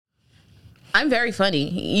I'm very funny.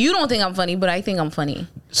 You don't think I'm funny, but I think I'm funny.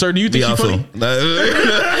 Sir, do you think she's funny? Do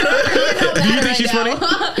you think she's funny?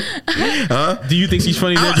 Huh? Do you think she's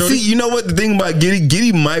funny? See, you know what the thing about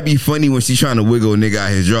Giddy might be funny when she's trying to wiggle a nigga out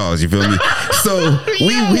his drawers. You feel me? So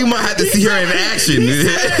we might have to see her in action.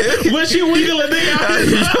 When she wiggle a nigga out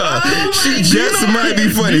his drawers, she just might be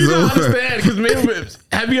funny. You don't understand? Because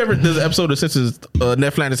have you ever? There's an episode of Simpsons.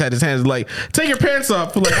 Ned Flanders had his hands like, take your pants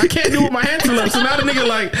off. Like, I can't do it with my hands enough. So now the nigga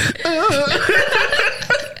like.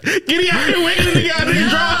 Giddy out here wiggling the nigga out his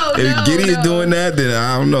drawers. If Giddy is doing that, then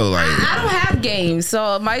I don't know. Like, I don't have game,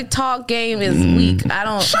 so my talk game is weak. I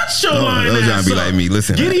don't. Shut your line. Those trying to be like me.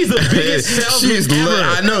 Listen, Giddy's the biggest salesman ever.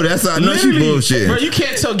 I know that's. I know she bullshit. Bro, you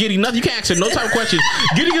can't tell Giddy nothing. You can't ask her no type of question.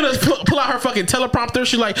 Giddy gonna pull out her fucking teleprompter.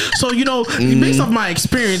 She's like, so based off my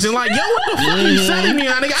experience, and like, yo, what the fuck are you selling me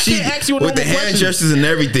on? I can't ask you with the hand gestures and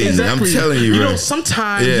everything. Exactly. I'm telling you, bro.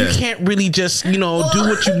 Sometimes you can't really just do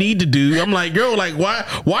what you need to do. I'm like, girl, like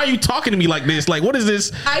why are you talking to me like this? Like, what is this?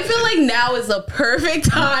 I feel like now is the perfect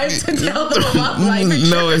time to tell them about life insurance.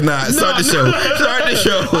 No, it's not. Start the show. Start the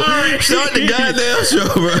show. Right. Start the goddamn show,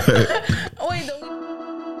 bro. Wait,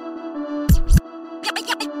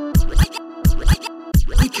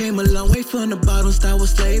 we came a long way from the bottom, start with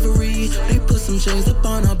slavery. They put some chains up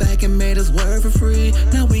on our back and made us work for free.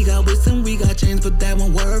 Now we got wisdom, we got chains, but that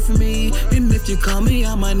won't work for me. And if you call me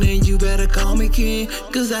out my name, you better call me king,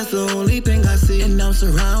 cause that's the only thing I see. And I'm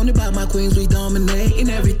surrounded by my queens, we dominate. In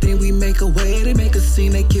everything we make a way, they make a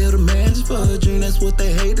scene. They kill the man just for a dream, that's what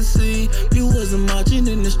they hate to see. You wasn't marching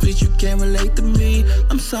in the streets, you can't relate to me.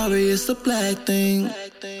 I'm sorry, it's a black thing.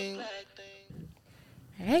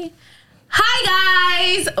 Hey.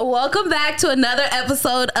 Hi guys, welcome back to another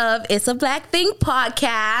episode of It's a Black Thing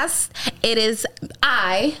podcast. It is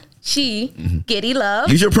she, Giddy Love.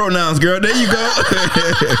 Use your pronouns, girl. There you go.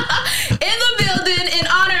 In the building in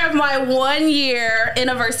honor of my 1 year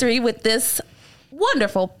anniversary with this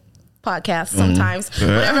wonderful podcast sometimes.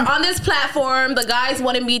 Whatever, on this platform, the guys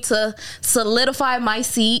wanted me to solidify my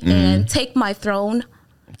seat and take my throne.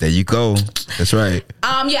 There you go. That's right.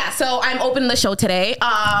 So I'm opening the show today.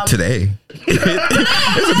 Today. It's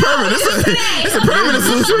a permanent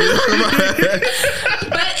solution.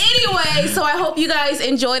 But anyway, so I hope you guys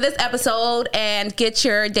enjoy this episode and get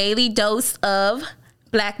your daily dose of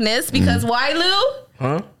blackness, because why, Lou?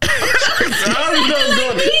 Huh? He's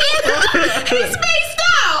spaced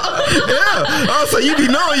out. Yeah. Oh, so you be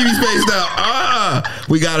knowing you be spaced out.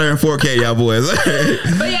 We got her in 4K, y'all boys.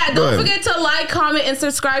 But yeah, don't forget to like, comment, and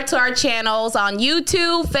subscribe to our channels on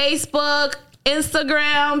YouTube, Facebook,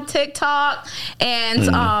 Instagram, TikTok, and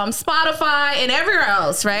Spotify, and everywhere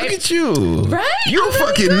else, right? Look at you. Right? You I'm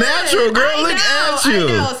fucking really natural, girl. Look at you.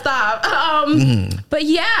 I know, stop. But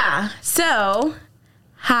yeah, so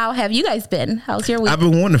how have you guys been? How's your week? I've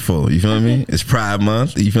been wonderful. You feel me? It's Pride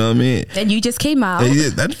Month. You feel me? And you just came out.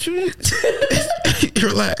 That's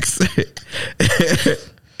relax.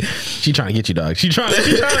 She trying to get you, dog. She trying to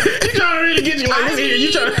really get you. Like,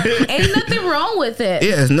 ain't nothing wrong with it.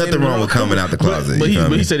 Yeah, there's nothing wrong with coming out the closet. But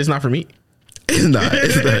he said it's not for me. It's not.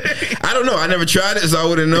 I don't know. I never tried it, so I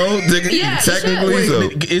wouldn't know. Technically, so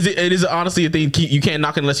it is honestly a thing you can't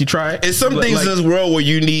knock it unless you try it. It's some things in this world where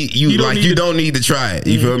you don't need to try it.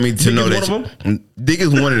 You feel me? To know that Dick is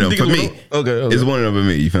one of them for me. Okay, it's one of them for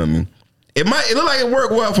me. You feel me? It look like it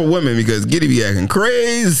worked well for women because Giddy be acting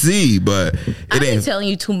crazy, but it ain't telling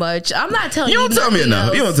you too much. I'm not telling you. You don't tell me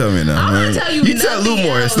enough. You don't tell me enough. I'm not telling you. You tell Lou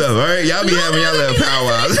more and stuff. All right, y'all be having y'all little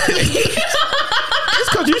powwows. It's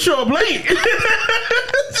because you show up late.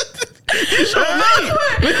 You show up late.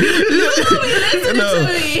 No.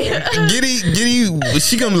 Giddy,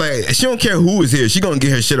 she gonna she don't care who is here. She gonna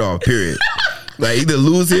get her shit off. Period. Like either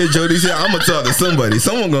Lou's here, Jody's here. I'm gonna talk to somebody.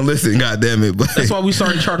 Someone gonna listen. God damn it! But that's why we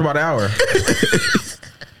started charging about an hour.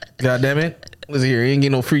 God damn it! Listen here, you ain't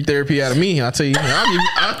getting no free therapy out of me. I'll tell you. You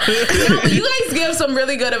guys give some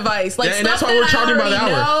really good advice. Like, and that's why we're charging by the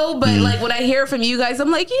hour. But like when I hear from you guys, I'm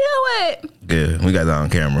like, you know what? Yeah, we got that on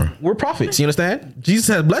camera. We're prophets. You understand? Jesus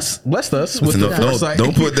has blessed us with don't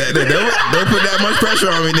put that. Don't put that much pressure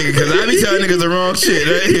on me, nigga. Because I be telling niggas the wrong shit.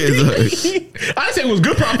 Right? I didn't say it was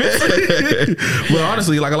good prophets. Well,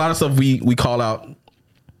 honestly, like a lot of stuff we call out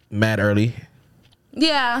mad early.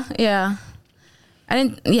 Yeah. I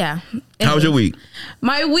didn't. Yeah. How was your week?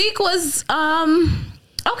 My week was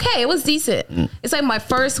okay. It was decent. It's like my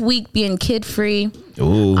first week being kid free.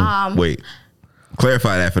 Ooh. Wait.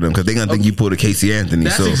 Clarify that for them because they're gonna think you pulled a Casey Anthony.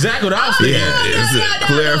 That's exactly what I was saying.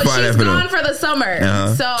 Clarify that for them. She's gone for the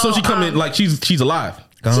summer. So she come in like she's alive.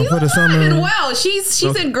 Gone for the summer. And well, she's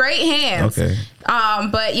in great hands. Okay.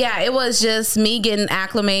 But yeah, it was just me getting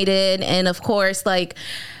acclimated, and of course, like,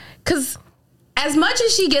 cause as much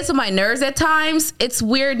as she gets on my nerves at times, it's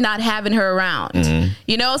weird not having her around.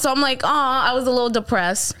 You know, so I'm like, oh, I was a little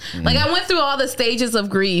depressed. Like I went through all the stages of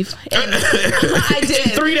grief. And I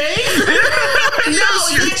did. 3 days? No,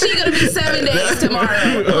 it's actually gonna be 7 days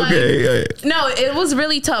tomorrow. Okay. No, it was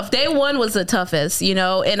really tough. Day one was the toughest, you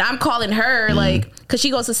know, and I'm calling her like, cause she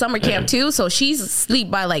goes to summer camp too, so she's asleep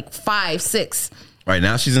by like 5, 6. Right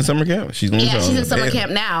now she's in summer camp. She's in summer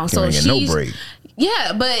camp now, so she's no break.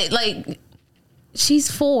 Yeah, but like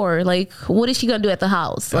she's 4. Like, what is she gonna do at the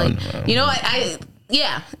house? Like, you know, I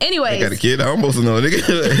yeah. Anyways, I got a kid. I almost know, nigga.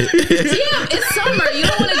 Yeah, it's summer. You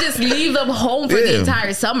don't want to just leave them home for the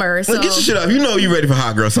entire summer. So Look, get your shit off. You know you ready for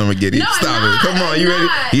hot girl summer, Giddy. No, Stop I'm not. it. Come on, you ready?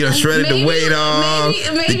 You done shredded the weight off.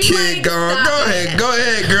 Maybe the kid like, gone. Go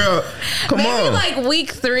ahead, girl. Come maybe on. like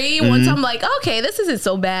week 3, once I'm like, okay, this isn't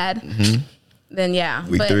so bad. Then yeah,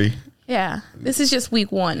 Week 3. Yeah, this is just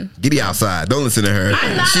week 1. Giddy outside. Don't listen to her.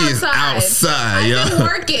 I'm not She is outside, yo. I've been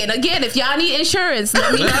working. Again, if y'all need insurance,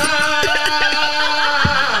 let me know.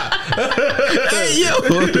 Hey, yo.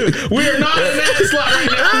 We are not in that slot right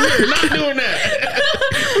now. We are not doing that.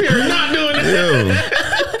 We are not doing that.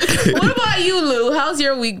 What about you, Lou? How's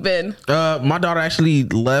your week been? My daughter actually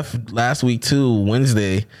left last week too,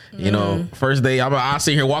 Wednesday. You know, first day, I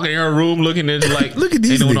sit here walking in her room looking at like, Look at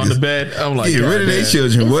these ain't no one on niggas. the bed. I'm like, Get rid of their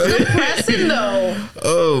children. What? Depressing though.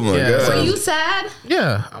 Oh my Yeah. god. Are you sad?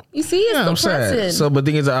 Yeah, You see, it's yeah, I'm depressing. sad. So, but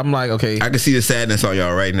the thing is, I'm like, okay, I can see the sadness on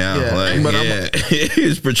y'all right now. Yeah, Like, but yeah,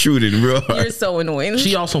 it's protruding real hard. You're so annoying.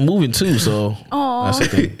 she also moving too. So Aw. that's the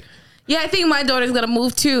thing. Yeah, I think my daughter's gonna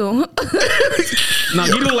move too. Now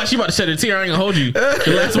you look like she about to shed a tear. I ain't gonna hold you.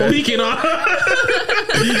 The last one weekend on.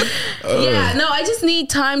 Yeah, no, I just need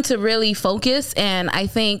time to really focus, and I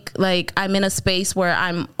think like I'm in a space where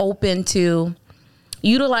I'm open to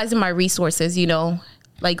utilizing my resources, you know,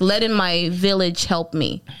 like letting my village help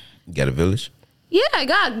me. You got a village? Yeah, I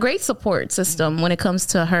got a great support system when it comes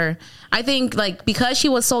to her. I think like because she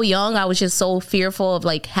was so young, I was just so fearful of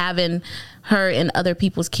like having her in other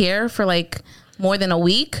people's care for like more than a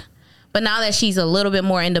week. But now that she's a little bit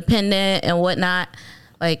more independent and whatnot,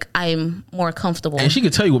 like I'm more comfortable. And she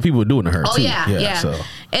could tell you what people are doing to her. Oh too. yeah. So.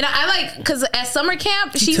 And I like because at summer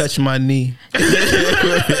camp, She she's touched my knee.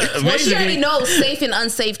 well, she already knows safe and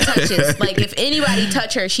unsafe touches. Like if anybody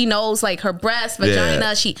touch her, she knows like her breast, vagina.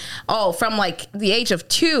 Yeah. She from like the age of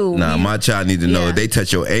 2. Nah, my child need to know Yeah. if they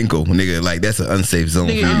touch your ankle, nigga. Like that's an unsafe zone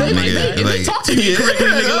for you, Nigga, nigga. they talk to you correctly,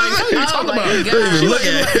 nigga. Like, what are you talking my about? God. She Look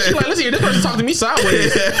like, at it. she like, listen here, this person talking to me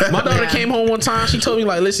sideways. My daughter Yeah. came home one time. She told me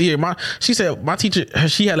like, listen here, she said my teacher,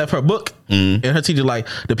 she had left her book, and her teacher like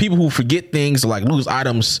the people who forget things like lose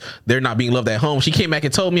items, they're not being loved at home. She came back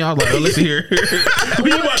and told me, I was like, oh, listen here,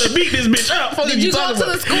 we about to beat this bitch up. Fuck Did you go talking to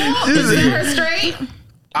the about? school? Is it her straight?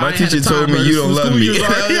 I My ain't had teacher the time, told me bro. you The don't love school me. years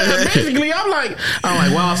are- yeah, basically, I'm like,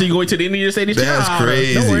 wow. So you going to the end of your stage? That's Don't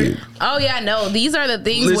worry. crazy. Oh yeah, no. These are the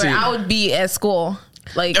things Listen. where I would be at school.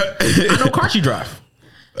 Like, I know car she drive.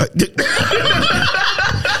 but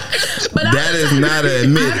That is not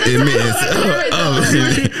an admittance.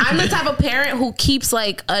 I'm the type of parent who keeps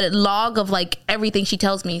like a log of like everything she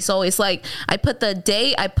tells me. So it's like I put the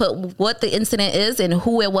day, I put what the incident is and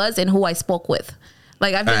who it was and who I spoke with.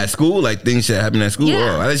 Like I've been At school, like things that happen at school.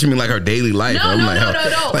 Yeah. Oh, I thought you mean like her daily life. No, I'm no, like, no, oh,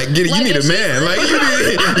 no. like get it, Like, you need if a man. Like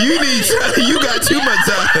you got too much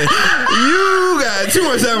time. You got too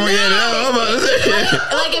much time on your hands. I'm about to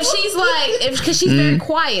say. like if she's like because she's very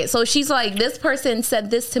quiet, so she's like, this person said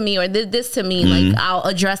this to me or did this to me, like I'll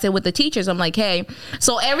address it with the teachers. I'm like, hey,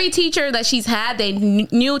 so every teacher that she's had, they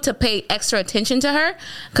knew to pay extra attention to her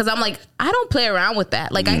because I'm like, I don't play around with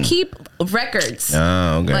that. Like I keep records,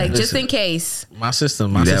 Oh, okay. like just in case. My sister,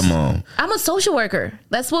 that mom. I'm a social worker.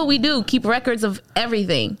 That's what we do. Keep records of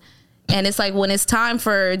everything. And it's like when it's time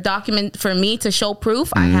for me to show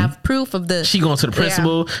proof, I have proof of the. She going to the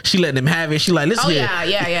principal. She letting them have it. She like, listen Oh, here.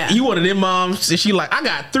 yeah. You one of them moms. And she like, I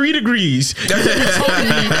got 3 degrees. That's what you told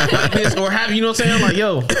me like this or have you know what I'm saying? I'm like,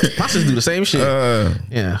 yo, my sisters do the same shit.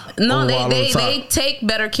 Yeah. No, Over all they over the top. they take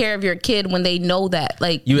better care of your kid when they know that.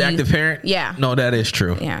 Like You active parent? Yeah. No, that is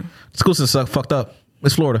true. Yeah. School system fucked up.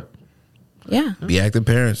 It's Florida. Yeah. Be active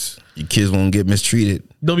parents. Your kids won't get mistreated.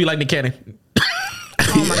 Don't be like Nick Cannon.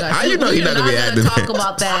 Oh my gosh. How you know We're he's not gonna be gonna active? talk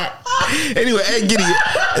about that. Anyway, hey, Giddy,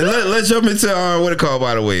 let's jump into our what it called,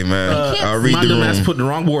 by the way, man. Read My the dumbass room. put the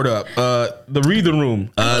wrong board up. The read the room.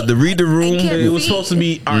 The read the room. can't It was supposed to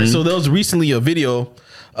be all right. So there was recently a video.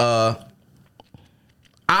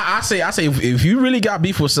 I say if you really got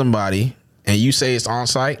beef with somebody and you say it's on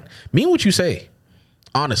site, mean what you say.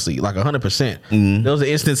 Honestly, like 100%. There was an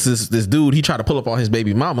instance this dude he tried to pull up on his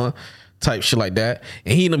baby mama type shit like that,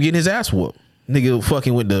 and he ended up getting his ass whooped. Nigga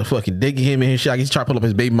fucking with the fucking digging him in his shot. He's trying to pull up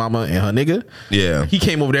his baby mama and her nigga. Yeah. He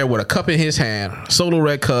came over there with a cup in his hand, Solo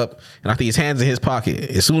red cup, and I think his hands in his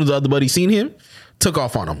pocket. As soon as the other buddy seen him, took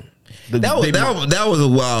off on him. That was a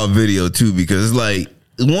wild video too, because like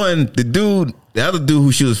the other dude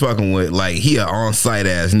who she was fucking with, like he an on site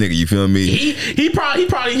ass nigga. You feel me? He probably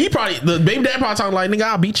the baby dad probably talking like, nigga,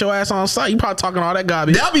 I'll beat your ass on site. He probably talking all that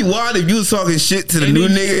garbage. That'd be wild if you was talking shit to the new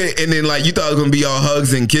nigga and then like you thought it was gonna be all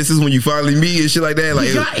hugs and kisses when you finally meet and shit like that. Like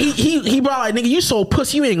he probably like, nigga, you so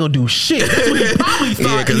pussy, you ain't gonna do shit. That's what he probably thought.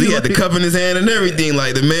 Yeah, because he had the cup in his hand and everything.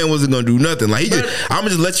 Like the man wasn't gonna do nothing. Like I'm gonna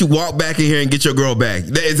just let you walk back in here and get your girl back.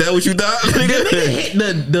 Is that what you thought? The nigga hit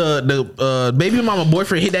the baby mama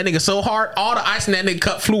boyfriend hit that nigga so hard, all the ice in that nigga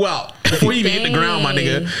cup flew out before he even hit the ground, my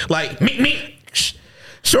nigga. Like, me.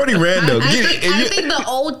 Shorty rando. I think the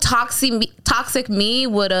old toxic me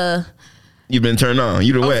would have. You've been turned on.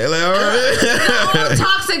 You the way. Like, all right. No,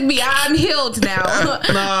 toxic me. I'm healed now.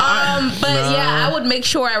 I would make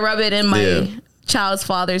sure I rub it in my child's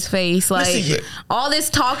father's face. Like, listen, all this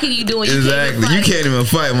talking you doing. Exactly. You can't even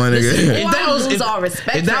fight, my nigga. If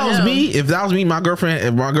that was me, my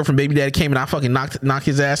girlfriend baby daddy came and I fucking knocked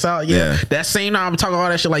his ass out. Yeah. That same night I'm talking all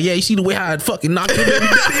that shit like, yeah, you see the way how I fucking knocked your baby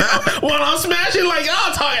daddy out while I'm smashing, like,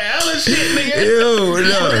 y'all talking hella shit, nigga. Ew,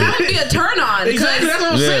 that would be a turn on. Exactly. That's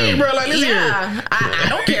what I'm saying, bro. Like, listen here. I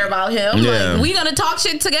don't care about him. Yeah. Like, we gonna talk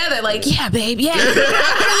shit together. Like, yeah, babe, yeah.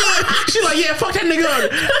 She's like, yeah, fuck that nigga.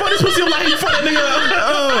 Fuck this pussy. I'm like, you fuck that nigga.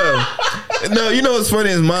 No, you know what's funny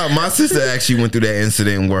is my sister actually went through that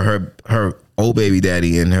incident where her old baby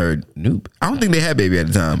daddy and her new, I don't think they had baby at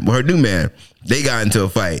the time, but her new man, they got into a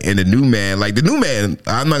fight, and the new man,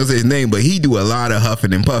 I'm not gonna say his name, but he do a lot of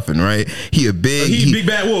huffing and puffing, right? He a big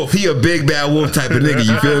bad wolf. He a big bad wolf type of nigga.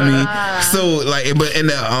 You feel me? So like, but in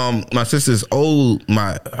the my sister's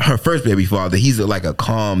her first baby father, he's like a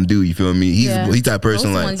calm dude. You feel me? He's type of person.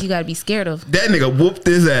 Those like ones you gotta be scared of. That nigga whooped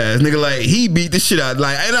his ass. Nigga, like he beat the shit out.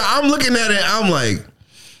 Like, and I'm looking at it, I'm like,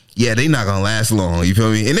 yeah, they not gonna last long. You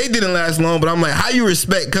feel me? And they didn't last long, but I'm like, how you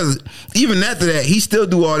respect? Because even after that, he still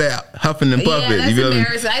do all that huffing and puffing. Yeah, that's you feel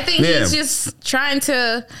embarrassing. Me? I think he's just trying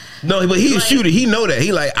to. No, but he's a shooter. He know that.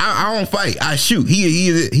 He like, I don't fight. I shoot.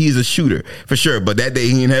 He's a shooter for sure. But that day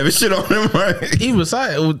he didn't have his shit on him. Right? He was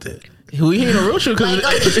like, he ain't a real shooter.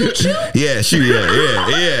 Like, shoot. Yeah, shoot.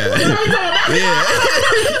 Yeah.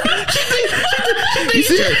 You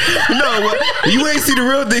see her? No, you ain't see the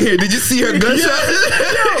real thing here. Did you see her gunshot? Yo,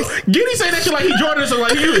 Giddy say that shit like he Jordan, so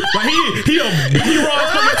like he raw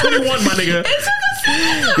 21, my nigga.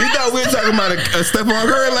 You thought we were talking about a Stephon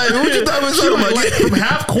Curry? Like, what you thought we were talking about? Like, from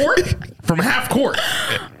half court? From half court.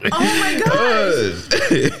 Oh my gosh.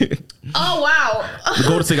 Oh wow. The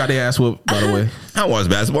Golden State got their ass whooped, by the way. I watch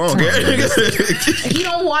basketball. I don't care. He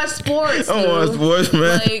don't watch sports. I don't watch sports,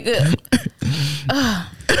 man.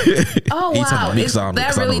 Oh wow!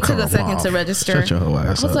 That really took a second to register. Shut your whole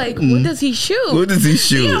ass I was like, what does he shoot? What does he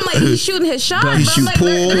shoot? Yeah, I'm like, he's shooting his shot. He shoot like, pool.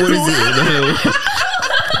 What is it?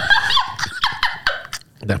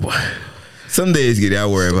 That boy. Some days, Giddy, I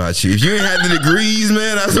worry about you. If you ain't had the degrees,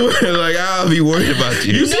 man, I swear, like, I'll be worried about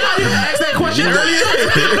you. You see how you asked that question earlier?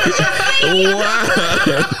 Wow.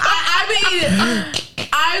 I mean,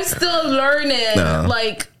 I'm still learning,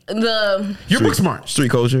 like, You're book smart.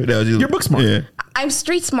 Street culture. That was You're book smart. Yeah. I'm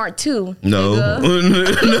street smart too. No. No. Look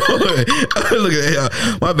at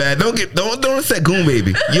that. My bad. Don't set goon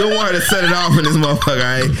baby. You don't want her to set it off in this motherfucker, all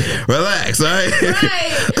right? Relax, all right?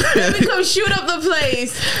 Right. Let me come shoot up the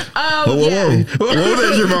place. Whoa. What was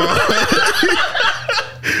that,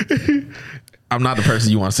 Jamal? I'm not the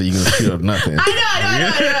person you want to say you can shoot up nothing. I know.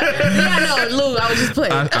 Yeah, no, Lou, I was just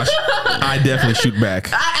playing. I definitely shoot back.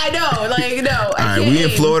 I know, like, no. All right, we in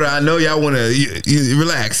Florida. I know y'all want to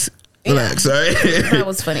relax. Relax, all right? That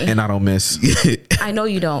was funny. And I don't miss. I know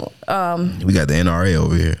you don't. We got the NRA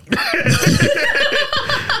over here.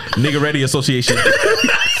 Nigga Ready Association.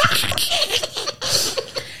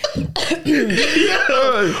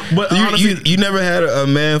 But honestly, you never had a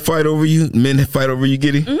man fight over you? Men fight over you,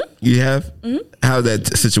 Giddy? Mm-hmm. You have? Mm-hmm. How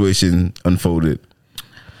that situation unfolded?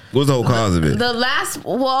 What was the whole cause of it?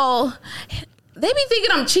 They be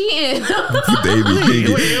thinking I'm cheating. They be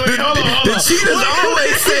thinking. The cheaters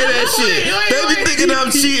always say that shit. They be thinking I'm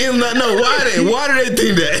cheating. No, why do they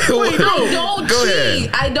think that? I don't Go cheat. ahead.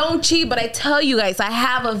 I don't cheat, but I tell you guys, I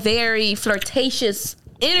have a very flirtatious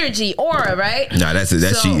energy, aura, right? Nah, that's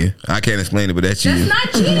cheating. I can't explain it, but that's cheating.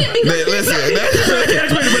 That's not cheating because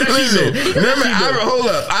Listen. Remember, hold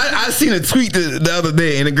up. I seen a tweet the other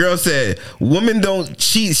day, and the girl said, "Women don't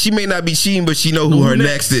cheat. She may not be cheating, but she know who her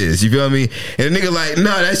next is." You feel me? And the nigga like,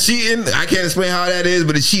 "Nah, that's cheating. I can't explain how that is,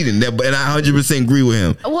 but it's cheating." And I 100% agree with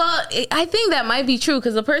him. Well, I think that might be true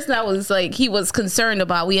because the person I was like, he was concerned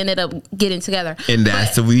about, we ended up getting together, and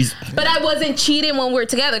that's the reason. But I wasn't cheating when we were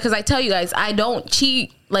together because I tell you guys, I don't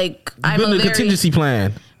cheat. Like, I'm building a contingency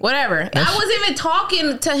plan. Whatever. I wasn't even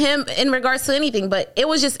talking to him in regards to anything, but it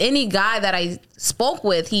was just any guy that I spoke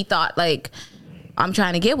with. He thought like I'm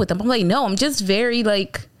trying to get with him. I'm like, no, I'm just very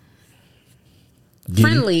like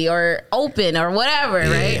friendly or open or whatever,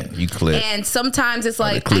 right? You click. And sometimes it's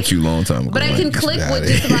like I clicked you a long time ago. But I can click with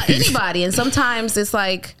just about anybody. And sometimes it's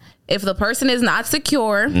like if the person is not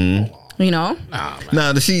secure. You know,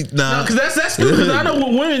 because that's stupid. Because I know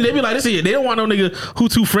with women, they be like, "This, they don't want no nigga who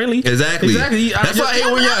too friendly." Exactly. That's why I hate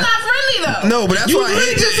when y'all. I'm not friendly though. No, but that's why I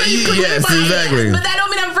hate that. Yes, exactly. But that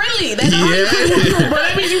don't mean I'm friendly. That's but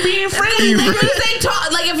that means you being friendly.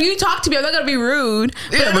 Like if you talk to me, I'm not gonna be rude.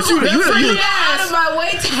 Yeah, but you out of my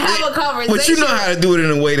way to have a conversation. But you know how to do it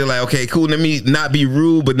in a way to like, okay, cool. Let me not be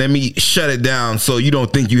rude, but let me shut it down so you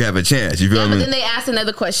don't think you have a chance. You feel me? But then they ask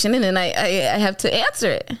another question, and then I have to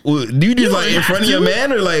answer it. Well, do you just like in front of your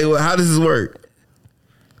man, or like how does this work?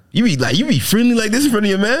 You be friendly like this in front of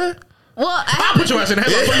your man? Well, I'll put your ass in the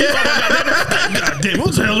headlock. God damn,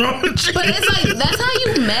 what the hell's wrong with you? But it's like that's how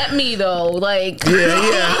you met me though. Like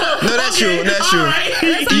yeah. No, that's true. That's true. Right.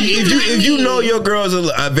 If you know your girl's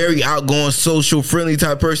a very outgoing, social, friendly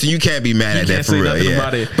type person, you can't be mad at that for real.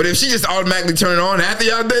 Yeah. But if she just automatically turn it on after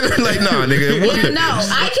y'all did it, like nah, nigga. Yeah, no,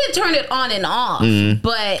 I can turn it on and off,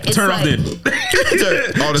 but it's turn like, off then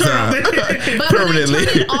all the time, but permanently. When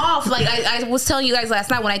I turn it off, like I was telling you guys last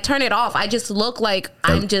night, when I turn it off, I just look like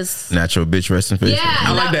I'm just natural bitch resting face. Yeah,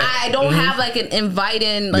 I like that. I don't have like an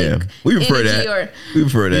inviting like we prefer that. We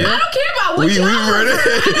prefer that. I don't care about what we prefer that.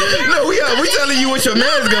 No, we telling you what your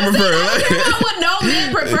man's gonna prefer. I don't care about what no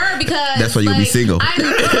man prefer because that's why you'll be single.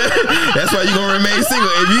 That's why you're gonna remain single.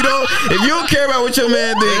 If you don't care about what your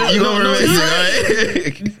man thinks, you're gonna remain single.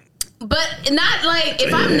 Right? But not like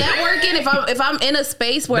if I'm networking, if I'm in a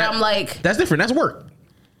space where I'm like, that's different. That's work.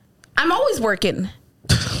 I'm always working.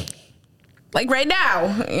 Like right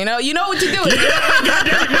now, you know what you're doing.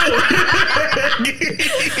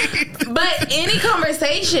 But any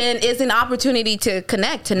conversation is an opportunity to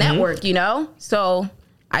connect, to network, you know? So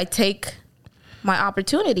I take my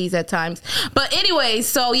opportunities at times. But anyway,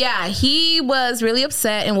 so yeah, he was really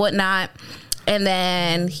upset and whatnot. And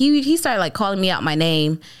then he started like calling me out my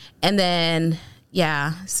name. And then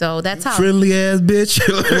yeah, so that's how friendly ass bitch.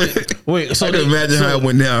 Wait, so I can imagine how it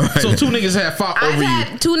went down. Right so two niggas have fought over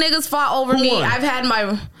you. Two niggas fought over me. Won? I've had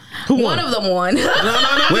one of them won. No.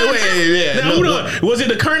 Wait, yeah. No, was it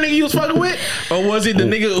the current nigga you was fucking with, or was it the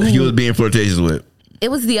nigga who you was being flirtatious with?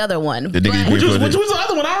 It was the other one. The nigga which was the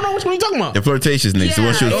other one? I don't know which one you talking about. The flirtatious nigga. So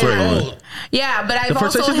what she was flirting with? Yeah, but I've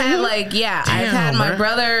also had like I've had my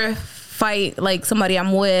brother fight like somebody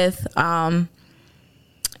I'm with.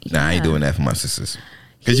 Nah, I ain't doing that for my sisters.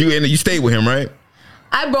 Cause you stayed with him, right?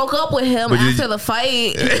 I broke up with him after the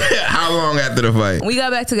fight. How long after the fight? We got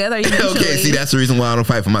back together. Okay, see, that's the reason why I don't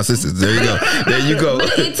fight for my sisters. There you go.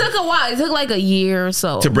 But it took a while. It took like a year or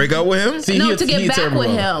so to break up with him. See, to get back with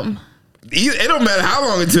him. It don't matter how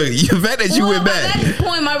long it took. The fact that you went back. At that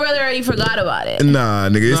point, my brother already forgot about it. Nah,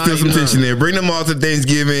 nigga, there's still some tension there. Bring them all to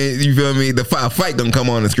Thanksgiving. You feel me? The fight gonna come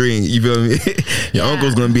on the screen. You feel me? Your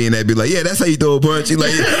uncle's gonna be in that. Be like, yeah, that's how you throw a punch. He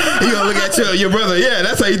like, you gonna look at your brother. Yeah,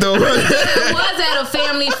 that's how you throw a punch. It was at a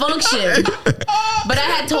family function, but I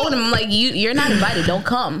had told him like, you're not invited. Don't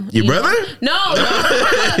come. Your brother? No.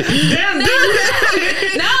 Damn, no.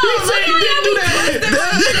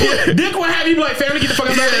 Dick will have you like, family, get the fuck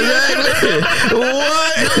out of here.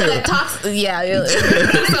 What? No, that talks. Yeah,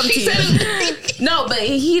 no, but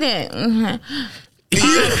he didn't.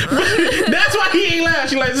 That's why he ain't laugh.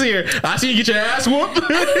 She like, here, I see you get your ass whooped,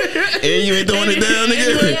 and you ain't throwing it down,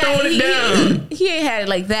 nigga. Throwing it down. He ain't had it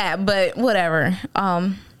like that, but whatever.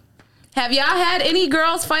 Have y'all had any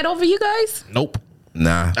girls fight over you guys? Nope.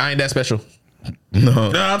 Nah, I ain't that special.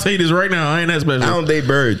 No, I'll tell you this right now. I ain't that special. I don't date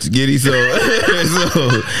birds, Giddy. So I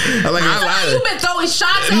You've been throwing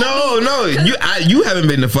shots at me. You haven't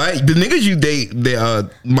been in a fight. The niggas you date, they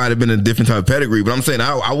might have been a different type of pedigree. But I'm saying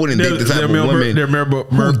I wouldn't date the type of women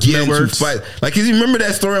who get into fight. Like, cause you remember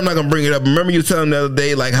that story? I'm not gonna bring it up. Remember you telling the other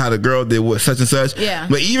day like how the girl did what such and such. Yeah.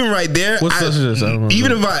 But even right there,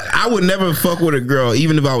 even if I would never fuck with a girl,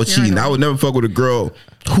 even if I was cheating, I would never fuck with a girl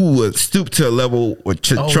who would stoop to a level or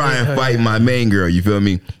try and fight my main girl. You feel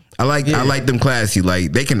me? I like them classy.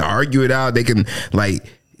 Like they can argue it out. They can like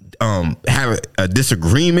have a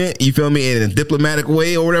disagreement. You feel me, in a diplomatic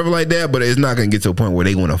way or whatever like that. But it's not gonna get to a point where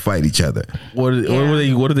they want to fight each other. What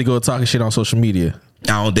do they go talking shit on social media?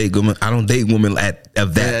 I don't date women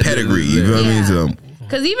of that pedigree. You know what I mean? So,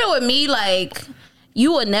 because even with me, like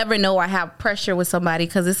you would never know I have pressure with somebody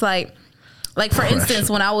because it's like for instance,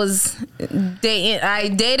 when I was dating, I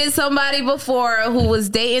dated somebody before who was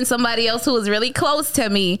dating somebody else who was really close to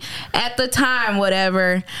me at the time,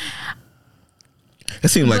 whatever. It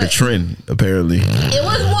seemed like a trend, apparently. It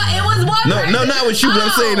was one. No, not with you. But I'm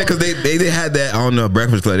saying that because they had that on the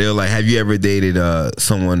Breakfast Club. They were like, "Have you ever dated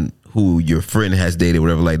someone who your friend has dated,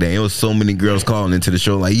 whatever like that?" And it was so many girls calling into the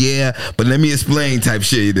show, like, "Yeah, but let me explain," type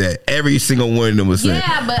shit that every single one of them was saying.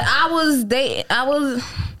 Yeah, but I was dating.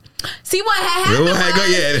 See what had happened?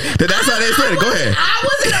 That's how they said it. Go ahead. I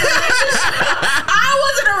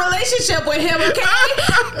was in a relationship with him. Okay,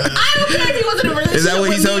 I don't care if he was in a relationship. Is that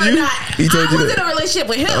what he told you? He told you I was in a relationship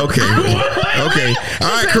with him. Okay. Okay.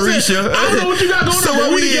 All right, Carisha. I don't know what you got going on. So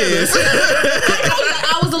what we is?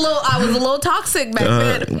 I was a little toxic back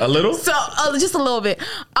then. A little? So just a little bit.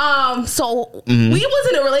 So we was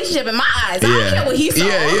in a relationship in my eyes. I don't care what he saw.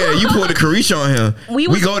 Yeah. You pulled a Carisha on him.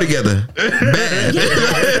 We go together. Bad.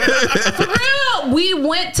 For real, we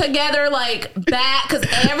went together like back because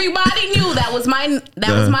everybody knew that was my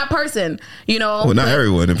person. You know. Well, not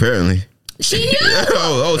everyone apparently. She knew.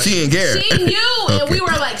 She didn't care. She knew, and we were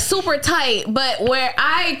like super tight. But where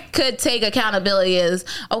I could take accountability is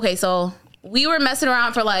okay. So we were messing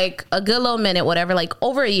around for like a good little minute, whatever, like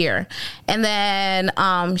over a year, and then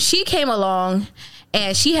she came along.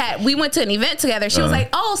 And we went to an event together. She was like,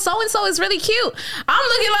 "Oh, so and so is really cute." I'm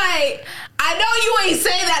looking like, I know you ain't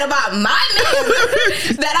say that about my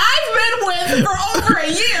man that I've been with for over a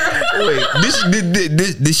year. Wait,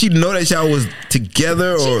 did she know that y'all was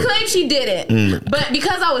together? She claimed she didn't, but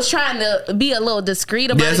because I was trying to be a little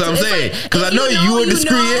discreet about it. That's what I'm saying. Because I know you were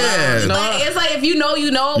discreet. Like, it's like if you know,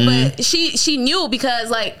 you know. But she knew because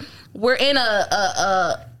like we're in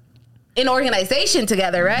an organization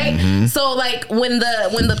together, right? So like when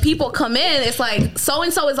the people come in, it's like so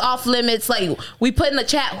and so is off limits. Like we put in the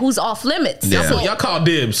chat who's off limits. Yeah. So y'all call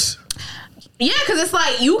dibs. Yeah, because it's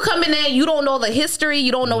like you coming in, you don't know the history,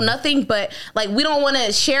 you don't know nothing, but like we don't want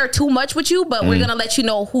to share too much with you, but we're gonna let you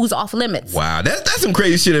know who's off limits. Wow, that's some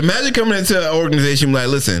crazy shit. Imagine coming into an organization like,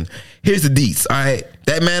 listen, here's the deets. All right,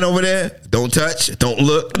 that man over there, don't touch, don't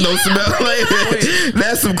look, don't smell. Like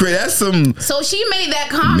that's some crazy. That's some. So she made that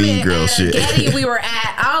comment mean girl at shit. Getty we were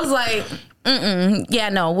at. I was like, yeah,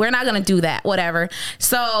 no, we're not gonna do that. Whatever.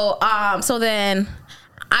 So then.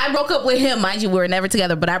 I broke up with him, mind you. We were never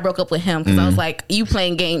together, but I broke up with him because I was like, "You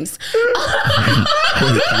playing games?"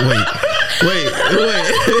 Wait.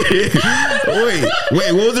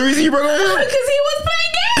 What was the reason you broke up with him? Because he was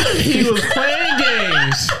playing games. He was playing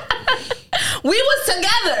games. We was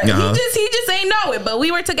together. He just ain't know it, but we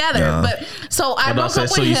were together. But so I broke up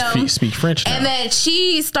with him. You speak French now. And then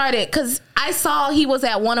she started because I saw he was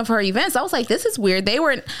at one of her events. I was like, this is weird.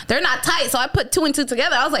 They're not tight. So I put two and two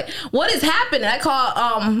together. I was like, what is happening? I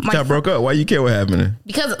called y'all broke up. Why you care what happened?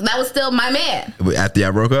 Because that was still my man. After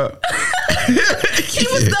y'all broke up? He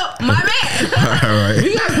was still my man. All right.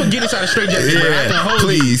 You guys put Guinness out of straight jacket. Yeah,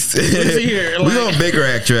 please. Here, we gonna Baker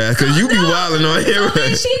act trash because you be wilding on here. So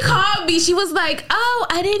then she called me. She was like, "Oh,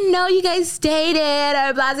 I didn't know you guys dated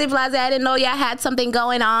or blase blase. I didn't know y'all had something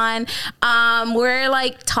going on. We're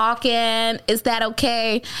like talking. Is that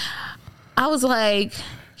okay?" I was like,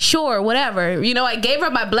 sure, whatever. You know, I gave her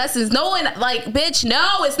my blessings. No one like, bitch,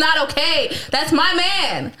 no, it's not okay. That's my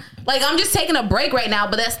man. Like, I'm just taking a break right now,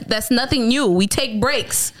 but that's nothing new. We take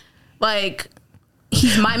breaks. Like,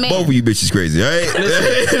 he's my man. Both of you bitches crazy, all right?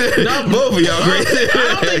 Both of y'all crazy.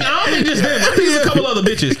 I don't think just him. I think there's a couple other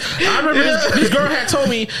bitches. I remember this girl had told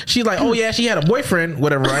me, she's like, oh yeah, she had a boyfriend,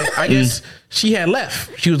 whatever, right? I guess she had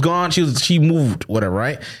left. She was gone. She moved, whatever,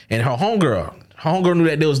 right? And her homegirl knew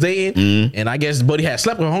that they was dating, and I guess Buddy had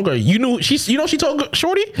slept with her homegirl. She told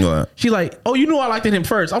Shorty, what? She like, oh, you knew I liked him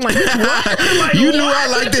first. I'm like, what? Like, you knew I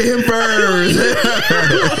liked him first.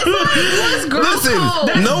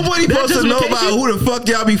 Listen, nobody supposed to know about who the fuck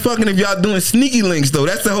y'all be fucking if y'all doing sneaky links though.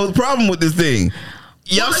 That's the whole problem with this thing.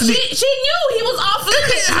 Well, she knew he was off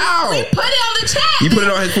limits. How? We put it on the chat. You put it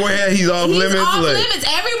on his forehead. He's off limits. He's off limits.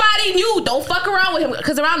 Everybody knew. Don't fuck around with him.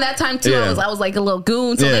 Because around that time too, I was like a little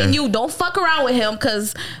goon. So they knew. Don't fuck around with him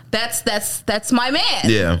because that's my man.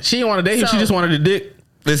 Yeah. She didn't want to date him. She just wanted a dick.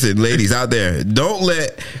 Listen, ladies out there, don't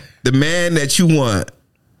let the man that you want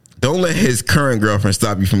Don't let his current girlfriend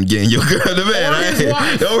stop you from getting your girl the man. Or his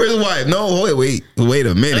wife. Or his wife. No, wait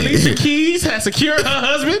a minute. Alicia Keys has secured her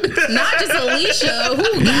husband. Not just Alicia.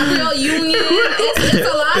 Who? Gabrielle Union. It's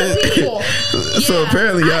a lot of people. So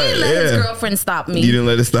apparently, y'all, I didn't let his girlfriend stop me. You didn't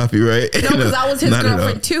let it stop you, right? No, because I was his Not at all.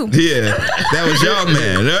 girlfriend too. Yeah, that was y'all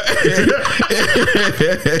man.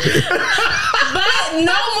 But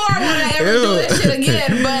no more would I ever do that shit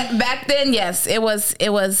again. But back then, yes, it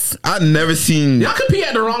was. I've never seen. Y'all compete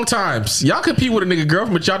at the wrong times. Y'all compete with a nigga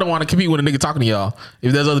girlfriend, but y'all don't want to compete with a nigga talking to y'all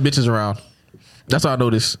if there's other bitches around. That's how I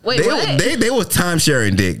noticed. Wait, what? They was time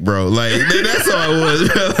sharing dick, bro. Like that's all it was.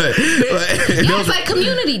 Yeah, it's like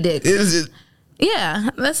community dick. It's Yeah,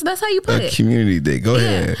 that's how you put a it. community dick. Go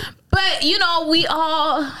ahead. But you know, we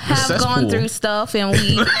all have cesspool. gone through stuff, and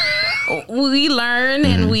we learn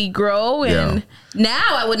and we grow. And now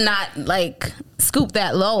I would not like scoop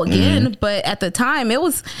that low again. But at the time, it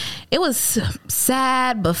was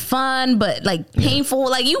sad but fun, but like painful.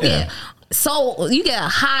 Like you get a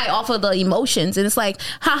high off of the emotions, and it's like,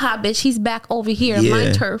 haha, bitch, he's back over here in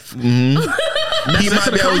my turf. He might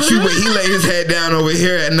be out with you, but he lay his head down over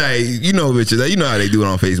here at night. You know, bitches. You know how they do it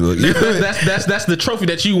on Facebook. That's the trophy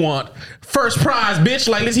that you want. First prize, bitch.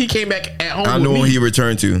 Like he came back at home. I know with when me. he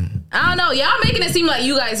returned to. I don't know. Y'all making it seem like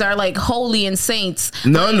you guys are like holy and saints.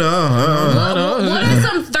 No. What are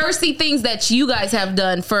some thirsty things that you guys have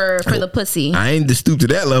done for the pussy? I ain't stoop to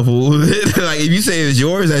that level. Like if you say it's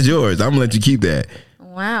yours, that's yours. I'm gonna let you keep that.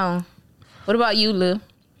 Wow. What about you, Lou?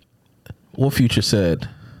 What Future said?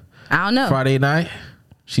 I don't know. Friday night,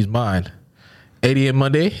 she's mine. 8 a.m.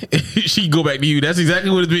 Monday, she go back to you. That's exactly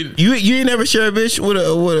what it's been. You ain't never share a bitch with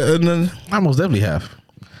another. I most definitely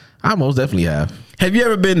have. Have you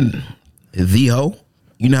ever been the hoe?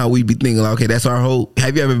 You know how we be thinking, like, okay, that's our hoe.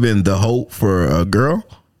 Have you ever been the hoe for a girl?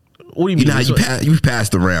 What do you mean? You know how you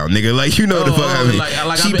passed around, nigga. Like you know what the fuck I mean. like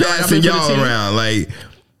she I've been passing for the y'all team. around, like.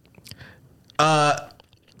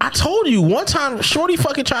 I told you one time, Shorty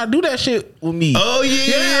fucking tried to do that shit with me. Oh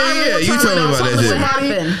yeah. I remember You time told me What about that shit.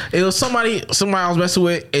 happened? It was somebody I was messing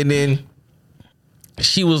with, and then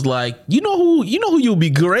she was like, "You know who you'll be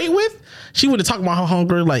great with." She would have talked about her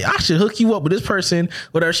hunger, like, "I should hook you up with this person."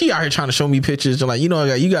 Whatever. She out here trying to show me pictures, and like,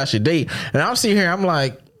 you guys should date. And I'm sitting here, I'm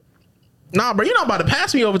like, "Nah, bro, you're not about to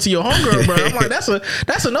pass me over to your homegirl, bro." I'm like,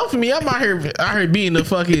 that's enough for me. I'm out here being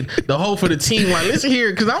the hoe for the team. Like, listen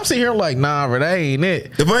here, because I'm sitting here like, nah, bro, that ain't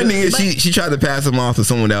it. The funny thing is, she tried to pass him off to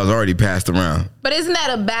someone that was already passed around. But isn't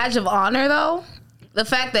that a badge of honor, though? The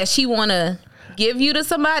fact that she want to give you to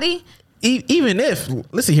somebody? Even if,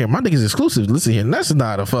 listen here, my nigga's exclusive. Listen here, that's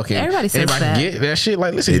not a fucking. Everybody says can that. get that shit.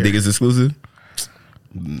 Like, listen They here. think it's exclusive.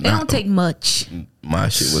 It don't take much. My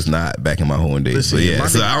shit was not back in my horn days. Listen, So yeah, my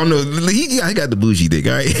so nigga- I don't know. I got the bougie dick,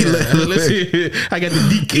 all right? Listen here, I got the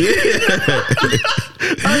deek.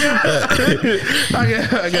 I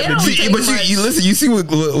got the See, take but much. you listen. You see what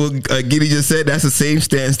Giddy just said. That's the same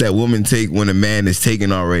stance that women take when a man is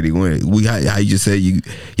taken already. When how you just say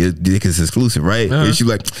your dick is exclusive, right? And she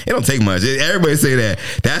like, it don't take much. Everybody say that.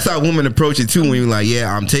 That's how women approach it too. When you're like,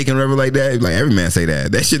 yeah, I'm taking whatever like that. Like every man say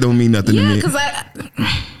that. That shit don't mean nothing to Yeah, me. because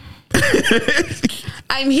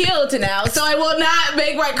I'm healed now, so I will not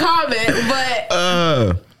make my comment.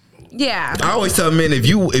 But yeah, I always tell men if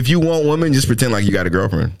you want women, just pretend like you got a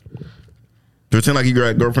girlfriend. Pretend like you got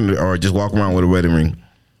a girlfriend, or just walk around with a wedding ring.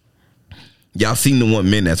 Y'all seem to want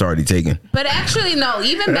men that's already taken. but actually, no.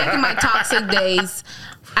 Even back in my toxic days,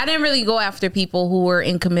 I didn't really go after people who were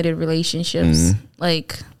in committed relationships.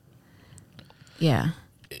 Like, yeah,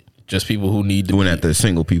 just people who need to Doing that to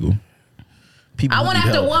single people. people. I who went need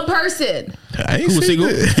after help. one person. I ain't Who was say single?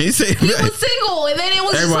 that. I ain't say He that. was single, and then it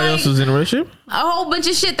was Everybody else just like was in a relationship. a whole bunch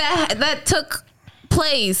of shit that took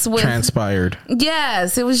place with. Transpired.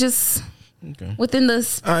 Yes, it was just within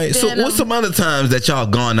the. All right, so span what's of- some other times that y'all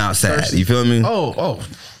gone outside? You feel me? Oh.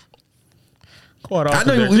 Quite I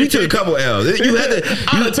know we took a couple L's. You had to.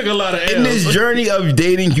 I took a lot of L's. In this journey of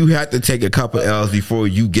dating, you have to take a couple L's before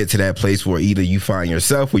you get to that place where either you find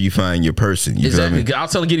yourself or you find your person. You feel Exactly. me? I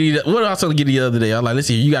was telling Giddy, what I was telling Giddy the other day. I'm like,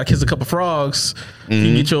 listen, you gotta kiss a couple frogs. You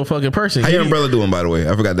can get your fucking person. How your Giddy- umbrella doing, by the way?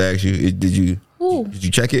 I forgot to ask you. Did you Ooh.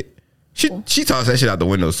 check it? She tossed that shit out the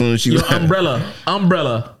window as soon as she Your was umbrella.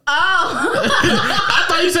 Oh, I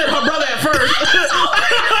thought you said her brother at first.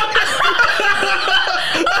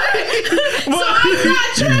 so I'm not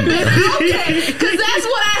tripping. Okay, because that's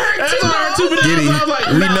what I heard That's too. what I heard too, but Giddy, I was like,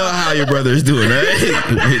 we nah. know how your brother is doing, right?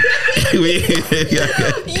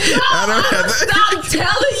 I don't have to. Stop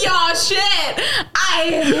telling y'all shit. I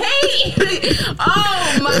hate.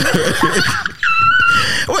 Oh my god.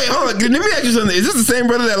 Wait, hold on. Let me ask you something. Is this the same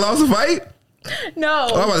brother that lost a fight? No. I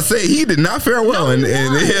was about to say he did not fare well.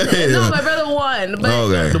 No, my brother won. But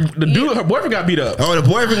Okay. The dude, her boyfriend got beat up. Oh, the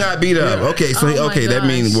boyfriend got beat up. Okay, so Oh my that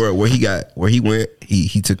means gosh. where he went,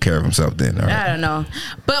 he took care of himself then. All right. I don't know.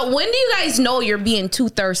 But when do you guys know you're being too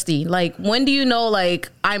thirsty? Like, when do you know, like,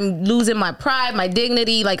 I'm losing my pride, my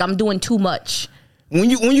dignity, like I'm doing too much? When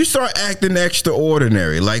you start acting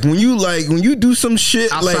extraordinary, like when you do some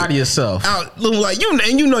shit Outside like of yourself. like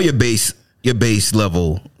you know your base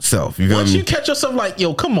level self. You feel Once me? you catch yourself like,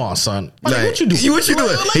 yo, come on, son. Like, what you doing? What you doing?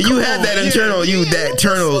 Like, And you come had on. that internal, that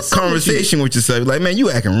internal what's up with conversation with yourself. Like, man, you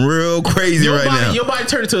acting real crazy Your right body, now. Your body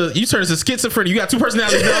turn into schizophrenia. You got two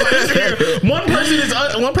personalities now. One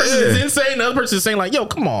person is insane. The other person is saying like, yo,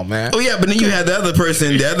 come on, man. Oh yeah, but then you have the other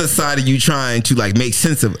person, the other side of you trying to like make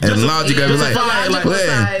sense of and logic of it. Like, justify it, like,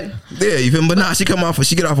 man, yeah, you feel me? But nah, she get off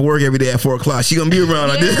of work every day at 4:00. She gonna be around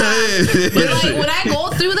like this. But like when I go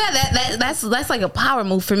through that's like a power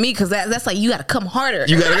move for me because that's like you got to come harder.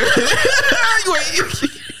 You gotta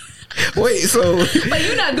wait. So But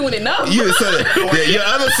you're not doing enough. your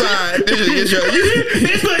other side is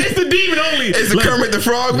It's the demon only. it's the Kermit the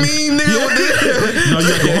Frog meme, nigga. No, you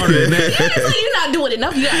gotta go harder than that. It's like you're not doing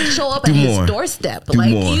enough. You got to show up Do at more. his doorstep. Do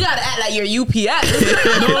Like more. you got to act like you're UPS.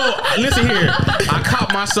 No, listen here. I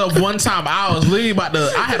caught myself one time. I was literally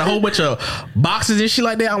I had a whole bunch of boxes and shit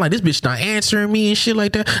like that. I'm like, this bitch not answering me and shit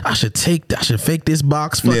like that. I should fake this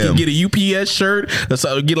box, fucking get a UPS shirt,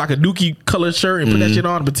 so get like a Dookie colored shirt and put that shit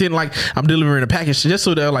on, pretend like I'm delivering a package just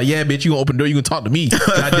so they're like, yeah, bitch, you gonna open the door, you can talk to me.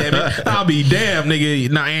 God damn it. I'll be damn, nigga,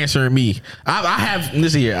 not answering me.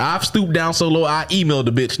 Listen here, I've stooped down so low, I emailed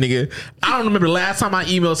the bitch, nigga. I don't remember the last time I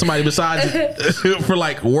emailed somebody besides for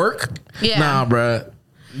like work. Yeah. Nah, bruh.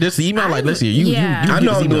 Just email like, listen here, you I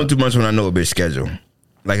know I'm doing too much when I know a bitch schedule.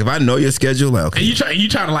 Like if I know your schedule, like okay. And you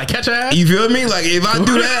trying to like catch her ass? You feel me? Like if I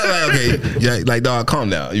do that, like okay, yeah, like dog, calm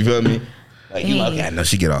down. You feel me? Like you like, I know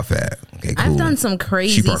she get off at. Okay, cool. I've done some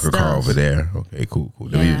crazy She park her car stuff. over there. Okay, cool.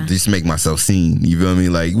 Let Yeah. me just make myself seen. You feel me?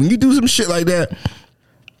 Like when you do some shit like that.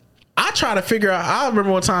 I try to figure out. I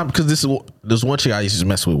remember one time because this one chick I used to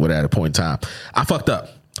mess with at a point in time. I fucked up.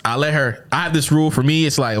 I have this rule for me.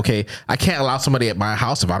 It's like, okay, I can't allow somebody at my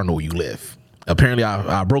house if I don't know where you live. Apparently,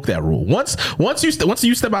 I broke that rule. Once you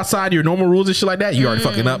step outside your normal rules and shit like that, you already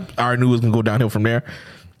fucking up. I already knew it was gonna go downhill from there.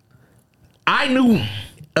 I knew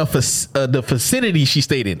the vicinity she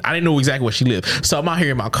stayed in. I didn't know exactly where she lived, so I'm out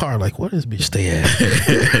here in my car like, where does this bitch stay at?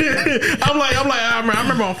 I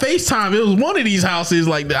remember on FaceTime, it was one of these houses.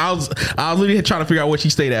 Like I was literally trying to figure out where she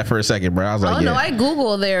stayed at for a second, bro. I was like, Oh no, I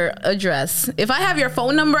Google their address. If I have your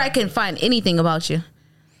phone number, I can find anything about you.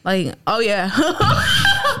 Like, oh yeah.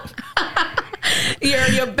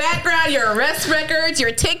 Your background, your arrest records,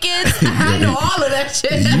 your tickets. I know all of that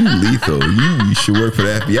shit. You lethal. You should work for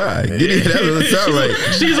the FBI. That's what it sounds like.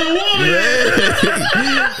 she's a woman.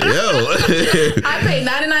 Yo. I pay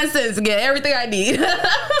 99 cents to get everything I need.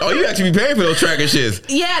 Oh, you actually be paying for those tracker shits.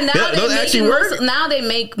 Yeah, now Those actually work? now they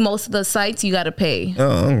make most of the sites you got to pay.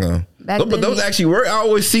 Oh, okay. Back But then, those actually work. I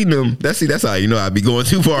always see them. That's how you know I be going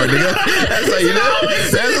too far, nigga. That's how you know.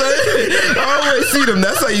 I always see them.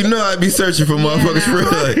 That's how you know I be searching for motherfuckers for real.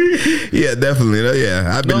 Like, yeah, definitely. Yeah,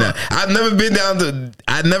 I've been down.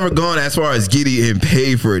 I've never gone as far as Giddy and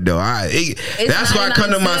pay for it though. That's why I come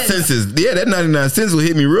to my 99 cents. senses. Yeah, that 99 cents will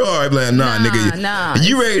hit me real hard. Like, nah, nigga, nah.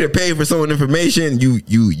 you ready to pay for someone information? You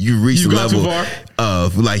reach the gone too level far?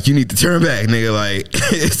 of like you need to turn back, nigga. Like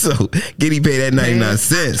so, Giddy pay that 99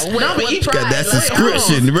 cents. but each Got that Wait,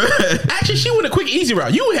 subscription, bro. Actually, she went a quick, easy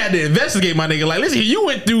route. You had to investigate, my nigga. Like, listen, you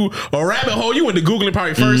went through a rabbit hole. You went to Googling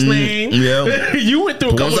probably first name. Yeah. You went through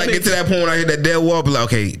a couple Once I get to that point when I hit that dead wall, be like,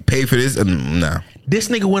 okay, pay for this. Nah. This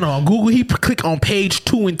nigga went on Google. He clicked on page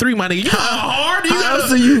 2 and 3, my nigga. You know how hard you How gotta,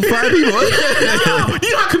 else do you find people?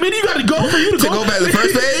 you know how committed you got to go for you to go back to the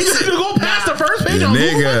first page? to go past the first page on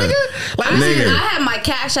Nigga. Google, my nigga. Like, Nigga. I had my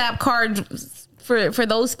Cash App card for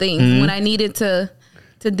those things when I needed to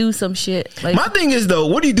do some shit. Like My thing is though,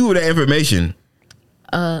 what do you do with that information?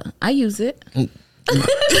 I use it.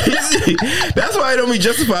 That's why it don't be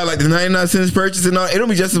justified. Like the 99 cents purchase and all, it don't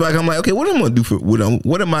be justified. I'm like, okay, what am I gonna do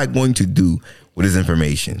what am I going to do with this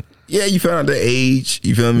information? Yeah, you found out their age,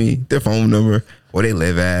 you feel me? Their phone number, where they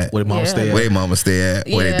live at, where mom Yeah. stay at. where their mama stay at,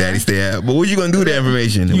 where their Yeah. daddy stay at. But what you gonna do with that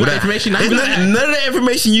information? You got Without- information, now you It's got none of that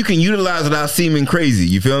information you can utilize without seeming crazy.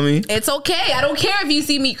 You feel me? It's okay. I don't care if you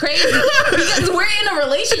see me crazy because we're in a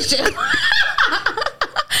relationship.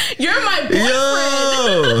 You're my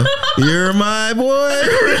boyfriend. Yo, you're my boy.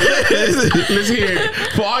 Listen here.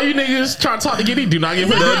 For all you niggas trying to talk to Giddy, do not get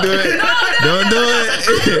pregnant. Don't do it. Don't do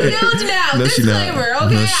it. I'm healed now. No, she not. Disclaimer,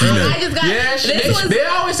 okay? No, she not. I just got Yeah, they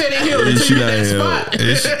always say they healed until She you not hit that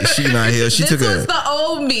here. spot. She not here. She this took was a. the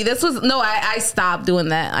old me. This was I stopped doing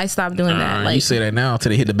that. I stopped doing that. Like You say that now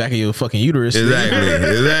until they hit the back of your fucking uterus. Exactly,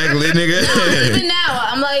 nigga. even now,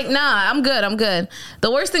 I'm like, nah, I'm good.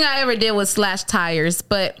 The worst thing I ever did was slash tires,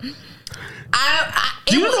 but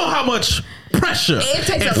Do you know how much pressure? it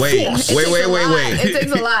takes and a Wait, lot. wait. It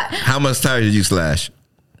takes a lot. How much tires did you slash?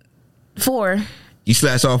 4. You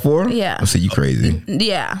slashed all 4? Yeah. I said you crazy.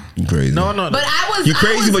 Yeah. You crazy. No. But I was You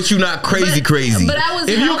crazy, but you not crazy. But I was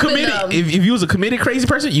If you helping committed, them. if you was a committed crazy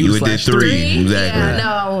person, you You would did slash 3. 3. Exactly.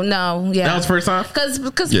 Yeah, no, yeah. That was the first time.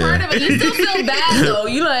 Because Yeah. part of it, you still feel bad though.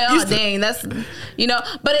 You like, oh dang, that's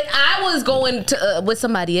But I was going to with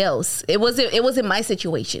somebody else. It wasn't my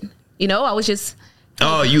situation. I was just.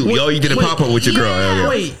 Oh, you did a wait. pop up with your girl. Yeah. Okay.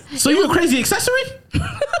 Wait, so you a crazy accessory?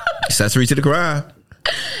 Accessory to the crime.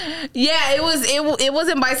 Yeah, it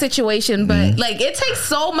wasn't my situation, but like it takes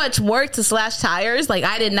so much work to slash tires. Like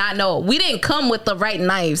I did not know. We didn't come with the right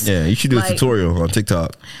knives. Yeah, you should do a Like, tutorial on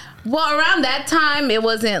TikTok. Well, around that time, it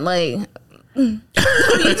wasn't like.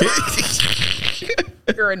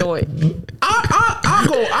 You're annoyed.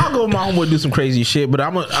 I'll go with my homeboy do some crazy shit, but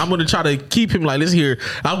I'm gonna try to keep him like, listen here.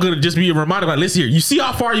 I'm gonna just be a reminder like, listen here. You see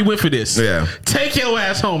how far you went for this? Yeah. Take your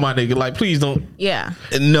ass home, my nigga. Like, please don't. Yeah.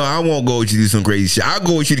 No, I won't go with you to do some crazy shit. I'll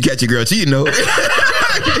go with you to catch your girl cheating, though.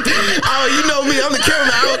 Oh, you know me. I'm the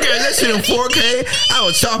camera. I don't care that shit in 4K. I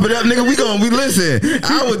will chop it up, nigga. We listen.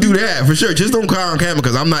 I would do that for sure. Just don't call on camera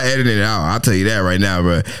because I'm not editing it out. I'll tell you that right now,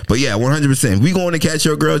 bro. But yeah, 100%. If we going to catch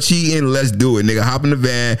your girl cheating, let's do it, nigga. Hop in the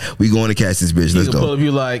van. We going to catch this bitch. Let's You can pull go. up,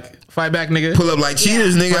 you like fight back, nigga. Pull up like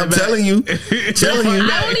cheaters, nigga. Fight I'm back. telling you. Telling you.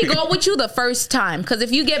 I only go with you the first time because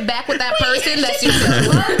if you get back with that person, that's your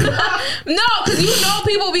no, because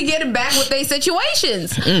people be getting back with their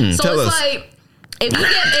situations. So tell it's us. like if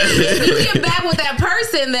you get back with that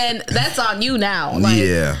person, then that's on you now. Like,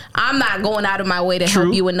 Yeah. I'm not going out of my way to True.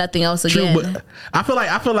 help you with nothing else True, again. but I feel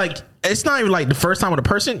like it's not even like the first time with a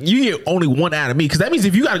person. You get only one out of me because that means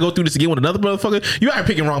if you got to go through this again with another motherfucker, you out here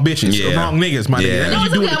picking wrong bitches, or Yeah. wrong niggas, my Yeah. nigga. That no, means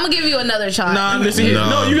it's you okay. doing- I'm gonna give you another shot. Nah, listen here. No.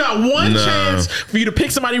 No, you got one No. chance for you to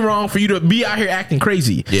pick somebody wrong, for you to be out here acting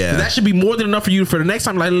crazy. Yeah. That should be more than enough for you for the next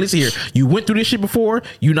time. Like, listen here. You went through this shit before.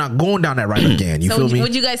 You're not going down that right again. You So feel me?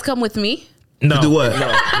 would you guys come with me? No. To do what? No.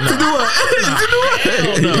 To do what?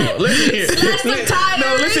 Hell no. Listen here. Slash some tires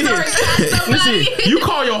No, listen or here. slash somebody. Listen, you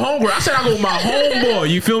call your homeboy. I said I go with my homeboy.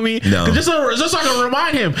 You feel me? No. 'Cause just so I can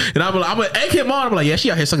remind him. And I'm gonna egg him on. I'm like, yeah,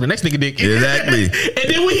 she out here sucking the next nigga dick. Exactly.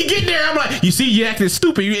 And then when he get there, I'm like, you see, you acting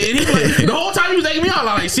stupid. And he's like, the whole time he was egging me on. I'm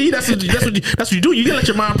like, see, that's what you do. You can let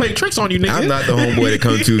your mind play tricks on you, nigga. I'm not the homeboy that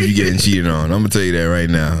come to if you getting cheated on. I'm gonna tell you that right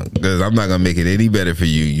now because I'm not gonna make it any better for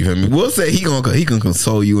you. You feel me? We'll say he can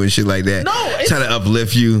console you and shit like that. No, it's- try to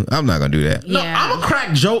uplift you. I'm not gonna do that. No, Yeah. I'm gonna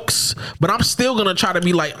crack jokes, but I'm still gonna try to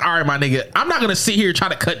be like, all right, my nigga. I'm not gonna sit here and try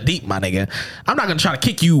to cut deep, my nigga. I'm not gonna try to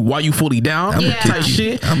kick you while you fully down. I'ma Yeah. kick Type you.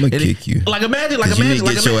 shit. I'ma And kick you. Like imagine, Cause you need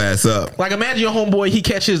to get your ass up. Like imagine your homeboy,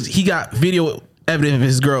 he got video evidence of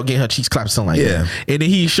his girl getting her cheeks clapped, something like Yeah. that. And then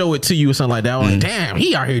he show it to you or something like that. I'm like, damn,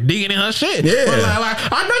 he out here digging in her shit. Yeah. But like,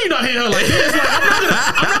 I know you're not hitting her like this.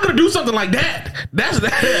 Like, I'm not gonna do something like that. That's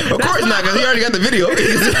that. Of course not, because he already got the video.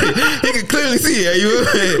 He can clearly see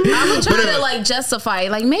it. I'm gonna try But to like justify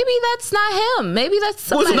it. Like maybe that's not him. Maybe that's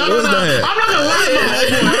No, somebody. no, What's no. that? I'm not gonna lie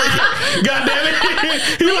to my homeboy. God damn it.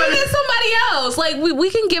 He Maybe like, it's somebody else. Like we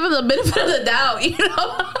can give him the benefit of the doubt. You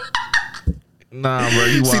know. nah, bro.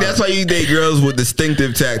 You See, wild. that's why you date girls with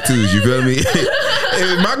distinctive tattoos. You feel me?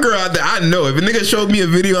 If my girl out there, I know. If a nigga showed me a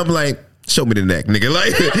video, I'm like, show me the neck, nigga.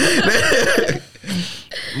 Like,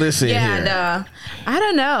 Listen Yeah, here. nah. I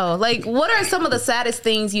don't know. Like, what are some of the saddest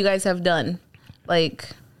things you guys have done? Like,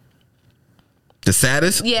 the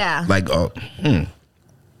saddest? Yeah. Like, oh,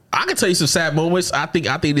 I can tell you some sad moments. I think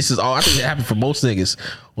this is all. I think it happened for most niggas.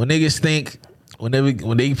 When niggas think, when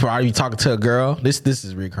they probably be talking to a girl, this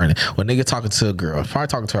is recurring. When nigga talking to a girl, probably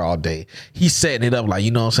talking to her all day, he's setting it up like,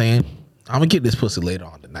 you know what I'm saying? I'm gonna get this pussy later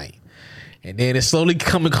on tonight. And then it's slowly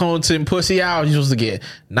coming to him pussy out. You're supposed to get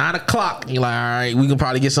 9 o'clock. You're like, all right, we can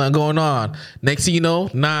probably get something going on. Next thing you know,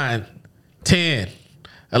 9, 10,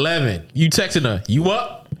 11. You texting her, you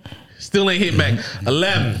up? Still ain't hit back.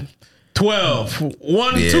 11, 12,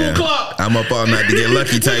 1, 2 yeah. o'clock. I'm up all night to get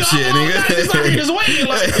lucky type shit, It's like, nigga. just waiting,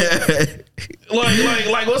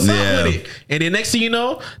 like what's Yeah. up with it? And then next thing you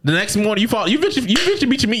know, the next morning you beat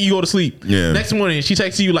your meat, you go to sleep. Yeah. Next morning she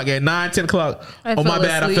texts you like at 9, 10 o'clock. I Oh my fell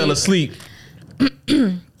bad, I fell asleep.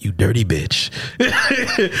 You dirty bitch.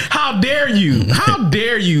 How dare you? How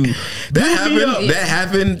dare you? That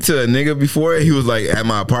happened to a nigga before. He was like at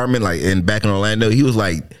my apartment, like back in Orlando. He was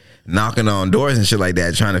like knocking on doors and shit like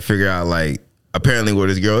that, trying to figure out like apparently where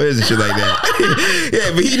this girl is and shit like that.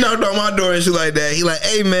 Yeah, but he knocked on my door and shit like that. He like,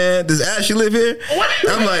 hey man, does Ashley live here?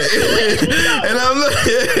 I'm like, and I'm like,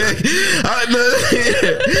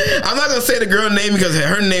 I'm not gonna say the girl name because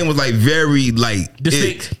her name was like very like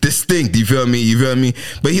distinct. You feel me?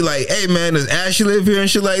 But he like, hey man, does Ashley live here and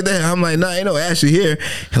shit like that? I'm like, nah, ain't no Ashley here.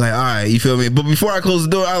 He like, all right, you feel me? But before I close the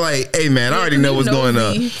door, I like, hey man, I already know what's going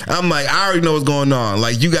on. I'm like, I already know what's going on.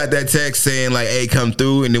 Like you got that text saying like, hey, come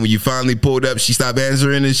through, and then when you finally pulled up, she stopped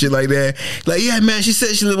answering and shit like that. Like, yeah, man, she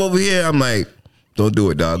said she live over here. I'm like, don't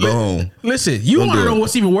do it, dog. Go home. Listen, you want to know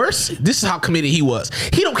what's even worse? This is how committed he was.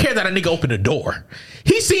 He don't care that a nigga opened the door.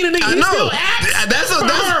 He seen a nigga. He still asked that's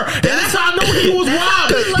how I know he was wild.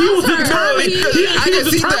 He was determined. I can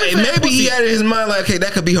see that. Maybe he had in his mind like, okay,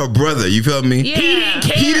 that could be her brother. You feel me? Yeah.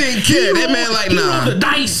 He didn't care. That man like, nah. The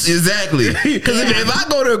dice. Exactly. Because if I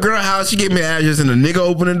go to a girl house, she gave me an address, and a nigga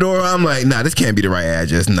open the door, I'm like, nah, this can't be the right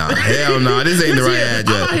address. Nah, hell no, this ain't the right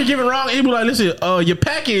address. I'm out here giving wrong. He be like, listen, your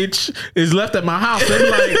package is left at my house. They be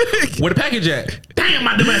like, where the package at? Damn,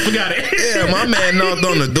 my dumb ass forgot it. Yeah, my man knocked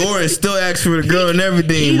on the door and still asked for the girl and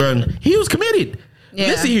everything, bro. He was committed. Yeah.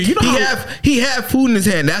 Listen here, you know he had food in his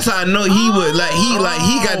hand. That's how I know he would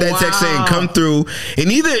he got that text saying come through, and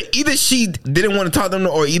either she didn't want to talk to him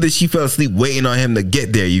or either she fell asleep waiting on him to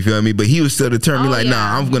get there. You feel me? But he was still determined.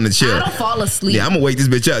 Nah, I'm gonna chill. I don't fall asleep. Yeah, I'm gonna wake this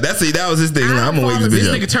bitch up. That was his thing. Like, I'm gonna wake this bitch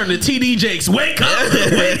up. This nigga turned to TD Jakes. Wake up,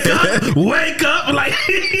 wake up, wake up. Like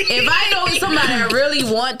if I know somebody I really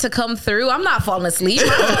want to come through, I'm not falling asleep.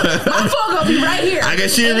 My phone gonna be right here. I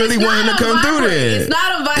guess she didn't really want him to come through then. It's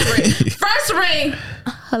not a vibrate. First ring.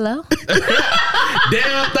 Hello?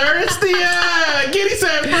 Damn thirsty. Giddy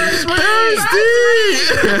said first ring.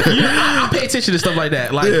 I pay attention to stuff like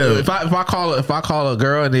that. Like if I call a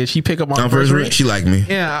girl and then she pick up my first ring, she like me.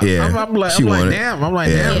 Yeah. I'm like,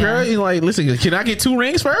 damn, girl. You like, listen, can I get 2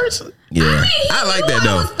 rings first? Yeah, I like that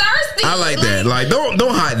though. I like that. Like, don't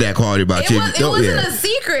hide that quality about you. It wasn't a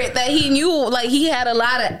secret that he knew. Like, he had a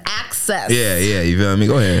lot of access. Yeah. You feel me?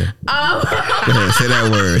 Go ahead. Go ahead. Say that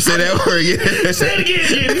word. Say that word. Yeah. Say it again.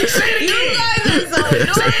 Say it again. You guys are so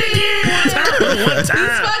annoying. Say it again. One time.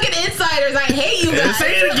 These fucking insiders. I hate you guys.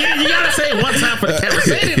 Say it again. You gotta say it one time for the camera.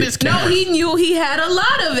 Say it in this camera. No, he knew he had a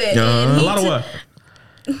lot of it. A lot of what?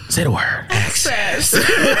 Say the word. Access.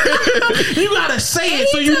 You gotta say it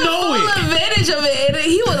so you know it. Full advantage of it. And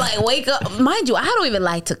he would like wake up. Mind you, I don't even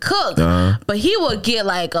like to cook, but he would get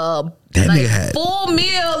like a full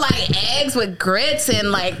meal, like eggs with grits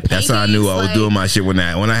and like. That's how I knew I was doing my shit when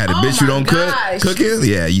I had a bitch who don't cook it.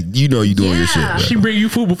 Yeah, you know you doing your shit. Bro. She bring you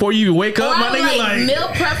food before you even wake up. My nigga like meal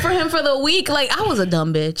prep for him for the week. Like I was a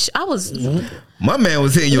dumb bitch. I was. My man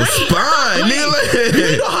was hitting your spine,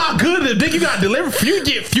 nigga. You know how good the dick you got delivered? You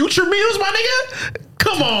get future meals, my nigga.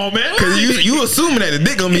 Come on, man. Because you assuming that the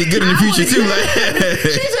dick gonna be good in the future too. Like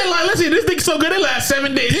she said, like, listen, this dick's so good it lasts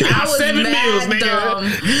 7 days. You got 7 meals, nigga. Or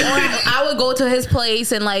I would go to his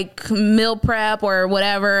place and like meal prep or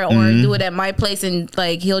whatever, or do it at my place and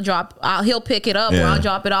like he'll pick it up or I'll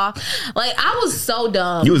drop it off. Like I was so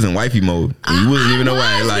dumb. You was in wifey mode. And you wasn't even know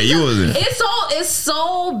why. Like you wasn't. It's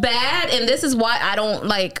so bad, and this is why I don't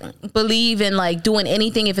like believe in like doing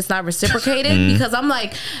anything if it's not reciprocated. Because I'm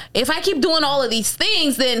like, if I keep doing all of these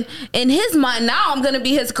things, then in his mind now I'm gonna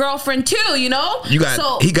be his girlfriend too. You know. He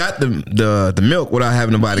got the milk without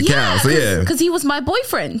having to buy the cow. So because he was my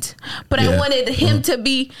boyfriend, but I wanted him to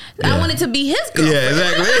be. I wanted to be his girlfriend. Yeah,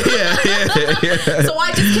 exactly. Yeah. So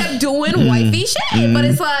I just kept doing wifey shit, but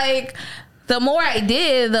it's like. The more I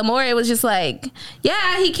did, the more it was just like,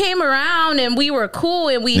 yeah, he came around and we were cool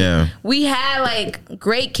and we had like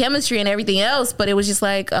great chemistry and everything else, but it was just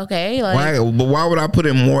like, okay, like why would I put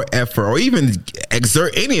in more effort or even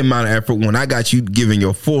exert any amount of effort when I got you giving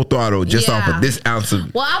your full throttle just off of this ounce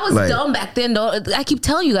of? Well, I was dumb back then, though. I keep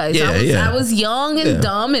telling you guys, I was young and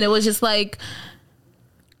dumb, and it was just like,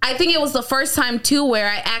 I think it was the first time too where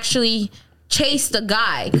I actually chased a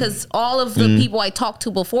guy, because all of the people I talked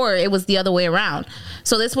to before, it was the other way around.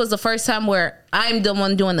 So this was the first time where I'm the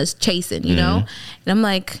one doing this chasing, you know? And I'm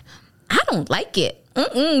like, I don't like it. But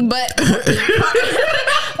part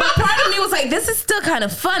of me was like, this is still kind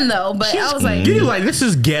of fun though. But I was like, you like, this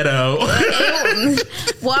is ghetto.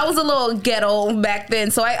 Well, I was a little ghetto back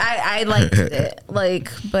then, so I liked it.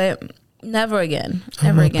 Like, but Never again.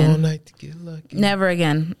 Never All again. night to get lucky. Never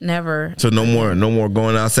again. Never. So no more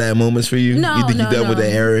going outside moments for you? No, You think no, you done with no.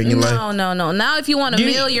 that era in your life? No. Now if you want a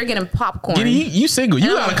Giddy- meal, you're getting popcorn. Giddy, you single.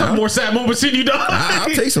 You got a couple more sad moments in you, dog. I'll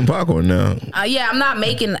take some popcorn now. Yeah, I'm not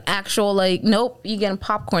making actual nope, you getting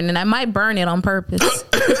popcorn and I might burn it on purpose.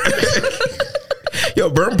 Yo,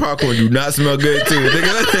 burnt popcorn do not smell good too.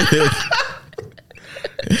 Nigga.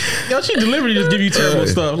 Yo, she deliberately just give you terrible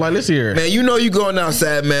stuff. Like, listen here. Man, you know you going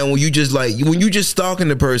outside, man, when you just stalking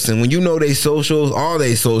the person, when you know they socials, all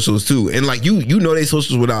they socials too. And like you know they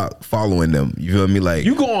socials without following them. You feel me? Like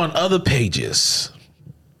You go on other pages.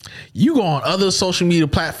 You go on other social media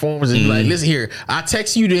platforms and be like, listen here, I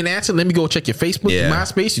text you, didn't answer. Let me go check your Facebook, your Yeah.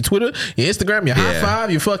 MySpace, your Twitter, your Instagram, your High Yeah.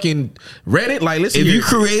 Five, your fucking Reddit. Like, listen if here. you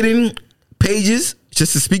creating pages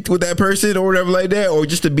just to speak with that person or whatever like that, or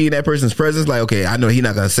just to be in that person's presence, like, okay, I know he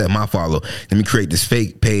not gonna accept my follow. Let me create this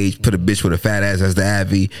fake page, put a bitch with a fat ass as the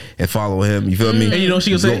Abby and follow him. You feel me? And you know what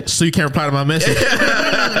she gonna say? So you can't reply to my message.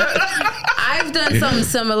 I've done something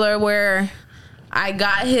similar where I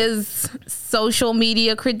got his social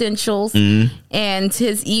media credentials and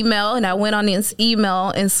his email, and I went on his email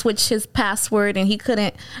and switched his password, and he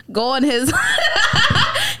couldn't go on his page.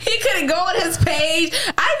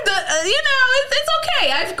 I've done, it's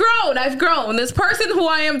okay. I've grown. This person who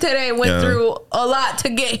I am today went through a lot to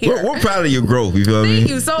get here. We're proud of your growth. You feel me? Thank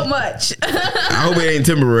you so much. I hope it ain't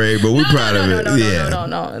temporary, but we're proud of it.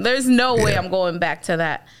 No. There's no way I'm going back to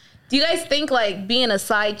that. Do you guys think like being a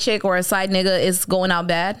side chick or a side nigga is going out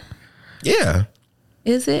bad? Yeah.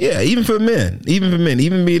 Is it? Yeah, even for men.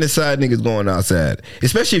 Even being a side nigga is going outside.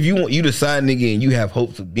 Especially if you the side nigga and you have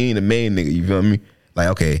hopes of being the main nigga. You feel me? Like,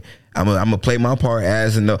 okay, I'm gonna play my part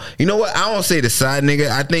as and no. You know what? I don't say the side nigga.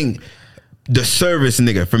 I think the service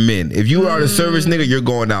nigga for men. If you are the service nigga, you're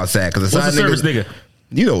going outside. Because the What's side the service nigga?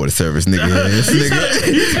 You know what a service nigga is,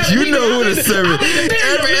 nigga. You know who the service.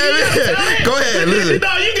 Go ahead, listen.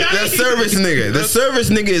 No, you got The it. service nigga. The service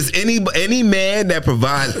nigga is any man that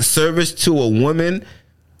provides service to a woman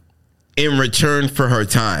in return for her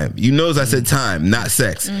time. You notice I said time, not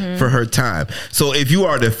sex. For her time. So if you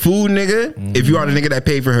are the food nigga, if you are the nigga that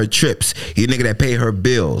paid for her trips, you nigga that paid her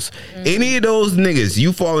bills, any of those niggas,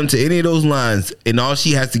 you fall into any of those lines, and all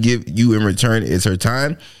she has to give you in return is her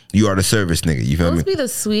time. You are the service nigga. You feel me? Those be the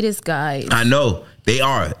sweetest guys. I know they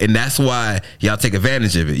are, and that's why y'all take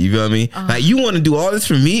advantage of it. You feel me? Like, you want to do all this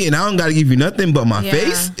for me, and I don't got to give you nothing but my Yeah.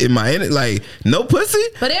 face and my like no pussy.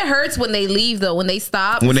 But it hurts when they leave though. When they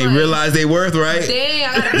stop. When it's they like, realize they worth, right? dang,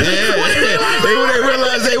 I gotta When they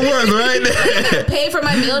realize they worth, right? pay for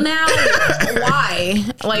my meal now. Why?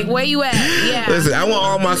 Like, where you at? Yeah. Listen, I want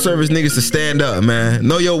all my service niggas to stand up, man.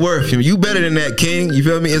 Know your worth. You better than that, king. You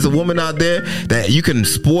feel me? There's a woman out there that you can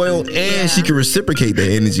spoil, and she can reciprocate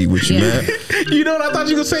that energy with you, Yeah. man. You know what I thought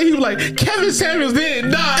you were gonna say? He was like, Kevin Samuels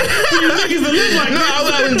didn't die. You niggas that live like No, I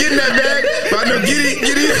wasn't getting that bag. But I know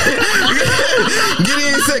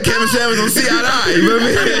Gideon said Kevin Samuels on see eye to eye. You feel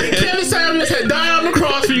me? Kevin Samuels had died on the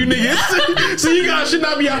cross for you niggas. So you guys should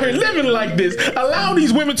not be out here living like this. Allow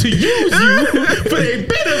these women to use you for their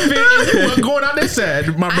benefit, and you are going out there sad,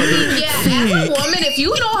 my brother. As a woman, if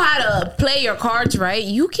you know how to play your cards right,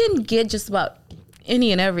 you can get just about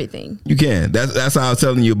any and everything. You can. That's how I was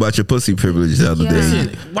telling you about your pussy privilege the other Yeah. day.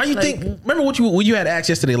 Listen, why you think? Remember what you had asked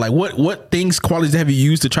yesterday? Like what things, qualities have you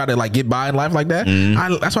used to try to like get by in life like that?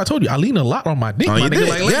 That's why I told you I lean a lot on my dick. Oh, my you nigga. did.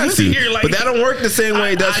 Like, You have listen to. here, like, But that don't work the same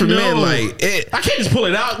way it does for men. know. Like I can't just pull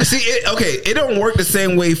it out. See, it don't work the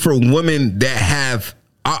same way for women that have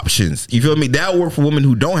options. You feel me? That work for women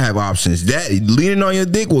who don't have options. That leaning on your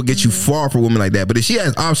dick will get you far for women like that. But if she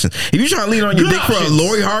has options, if you trying to lean on your Good dick for a options.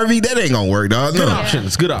 Lori Harvey, that ain't gonna work, dog. Good No.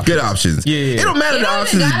 options. Good options. Good options. Yeah. It don't matter. It The don't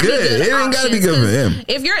options is gotta be good. It ain't gotta be options, good for 'cause him.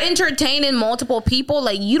 If you're entertaining multiple people,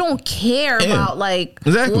 like you don't care Yeah. about like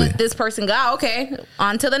Exactly. what this person got. Okay,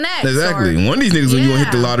 on to the next. Exactly. Or- One of these niggas when you gonna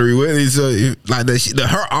hit the Yeah. lottery with, is like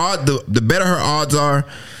the better her odds are,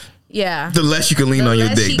 yeah. the less you can lean The on your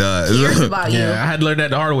less dick, she dog. cares about you. Yeah, I had to learn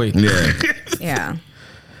that the hard way. Yeah. Yeah.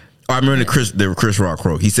 I remember the Chris Rock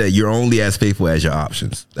quote. He said, "You're only as faithful as your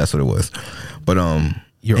options." That's what it was. But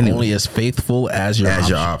You're anyway, only as faithful as your as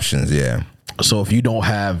your options. options. Yeah, So if you don't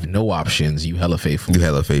have no options, you hella faithful. you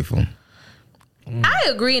hella faithful. I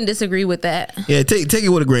agree and disagree with that. Yeah, take it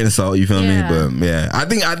with a grain of salt. You feel Yeah. me? But yeah, I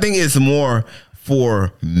think it's more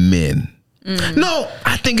for men. No,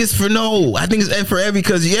 I think it's for every,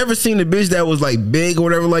 because you ever seen a bitch that was like big or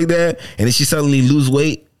whatever like that, and then she suddenly lose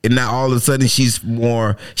weight, and now all of a sudden she's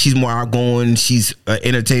more outgoing, she's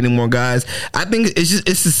entertaining more guys. I think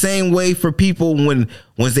it's the same way for people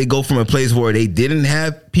once they go from a place where they didn't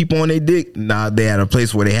have people on their dick, now they at a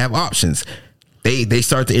place where they have options. they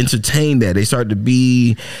start to entertain that. They start to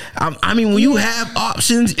be. I mean, when you have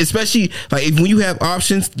options, especially like when you have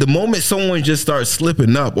options, the moment someone just starts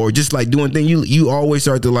slipping up or just like doing things, you always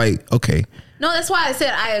start to like, okay. No, that's why I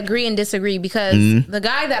said I agree and disagree, because the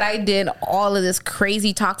guy that I did all of this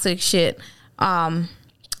crazy toxic shit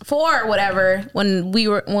for, whatever, when we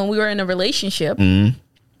were in a relationship, when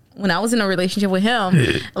I was in a relationship with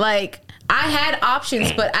him, like I had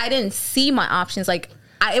options, but I didn't see my options. Like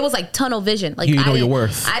it was like tunnel vision. Like you know your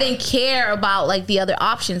worth. I didn't care about like the other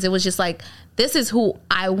options. It was just like, this is who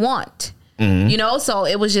I want. You know, so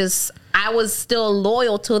it was just, I was still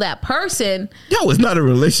loyal to that person. Y'all was not a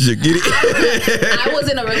relationship, get it? I was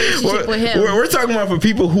in a relationship with him. We're talking about for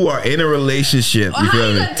people who are in a relationship. How you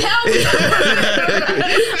gonna tell me?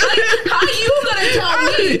 How you gonna tell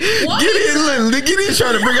me? What? Get in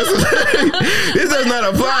trying to bring us. This does not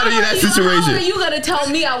apply to you, that situation. How are you gonna tell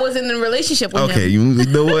me I wasn't in a relationship with him? Okay, you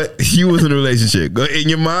know what? You was in a relationship. In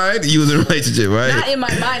your mind, you was in a relationship, right? Not in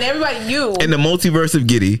my mind. Everybody knew. In the multiverse of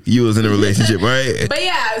Giddy, you was in a relationship, right? But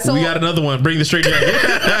yeah, so we got another one. Bring the straight jacket.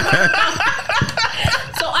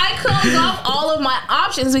 So I closed off all of my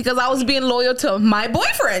options because I was being loyal to my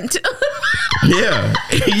boyfriend. Yeah.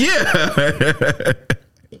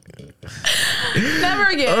 Never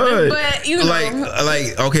again. But you know,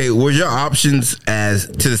 like okay, were your options as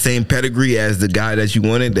to the same pedigree as the guy that you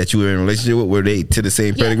wanted, that you were in a relationship with? Were they to the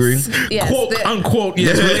same pedigree? Yes, Quote unquote,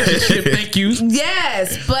 yes, relationship. Thank you.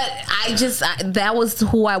 Yes, but that was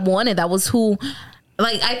who I wanted. That was who.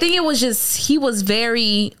 Like, I think it was just, he was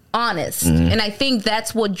very honest. And I think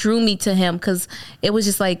that's what drew me to him, because it was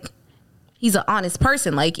just like, he's an honest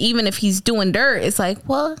person. Like, even if he's doing dirt, it's like,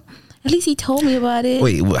 well, at least he told me about it.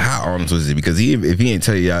 Wait, how honest was it? Because if he didn't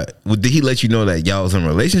tell you, did he let you know that y'all was in a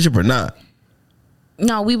relationship or not?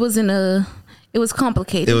 No, we was in a, it was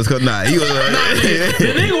complicated. It was, nah, he was. The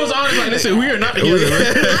nigga was honest, like, listen, we are not together.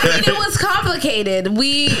 I mean, it was complicated.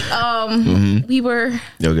 We were.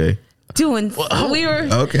 Okay. We were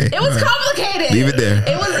okay. It was complicated. Leave it there.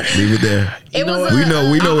 Leave it there. It was. We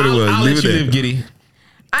know what it was. I'll Leave let it you there. live, Giddy.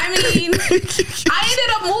 I mean, I ended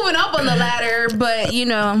up moving up on the ladder, but you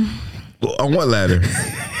know. On what ladder?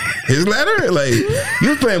 His ladder? Like, you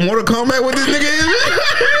was playing Mortal Kombat with this nigga?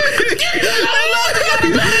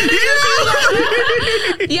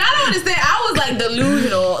 Y'all don't understand. I was like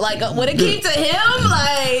delusional. Like when it came to him,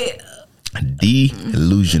 like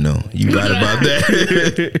delusional. You right about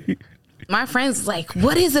that. my friends was like,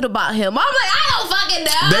 what is it about him? I'm like, I don't fucking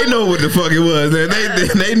know. They know what the fuck it was.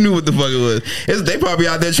 They knew what the fuck it was. They probably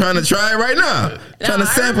out there trying to try it right now. Trying to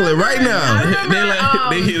sample it right now.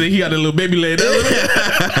 He got a little baby laid up.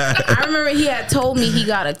 I remember he had told me he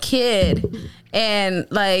got a kid. And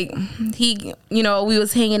like he, you know, we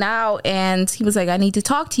was hanging out and he was like, I need to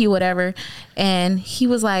talk to you, whatever. And he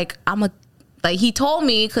was like, he told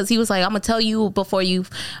me, because he was like, I'm gonna tell you before you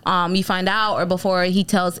find out, or before he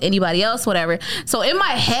tells anybody else, whatever. So in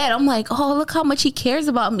my head, I'm like, oh, look how much he cares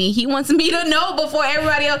about me. He wants me to know before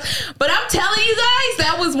everybody else. But I'm telling you guys,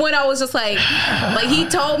 that was when I was just like he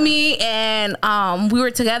told me, and we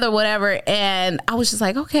were together, whatever. And I was just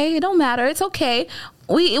like, okay, it don't matter. It's okay.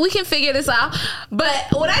 We can figure this out. But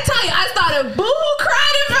when I tell you, I started boo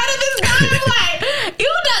crying in front of this guy. I'm like,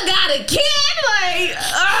 you done got a kid? Like,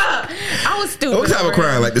 I was stupid. What type of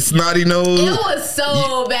crying? Like the snotty nose? It was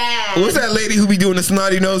so bad. What's that lady who be doing the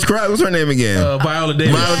snotty nose cry? What's her name again? Viola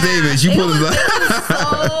Davis. Viola Davis. You it put was, like it was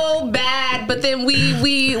so bad. But then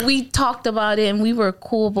we talked about it and we were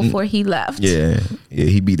cool before he left. Yeah,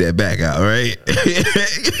 he beat that back out, right?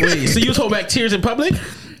 Wait, so you was holding back tears in public?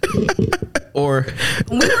 Or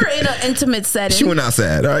we were in an intimate setting. She went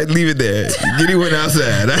outside. All right, leave it there. Giddy went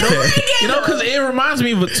outside. You know, because it reminds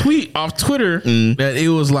me of a tweet off Twitter that it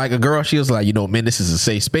was like a girl. She was like, you know, man, this is a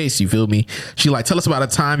safe space. You feel me? She like, tell us about a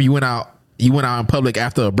time you went out in public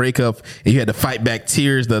after a breakup and you had to fight back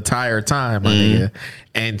tears the entire time, my nigga.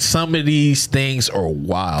 And some of these things are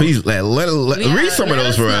wild. Please read some of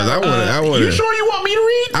those for us. I want. You sure you want me to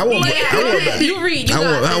read? I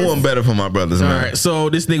want better for my brothers, man. All right, so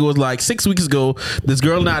this nigga was like, 6 weeks ago, this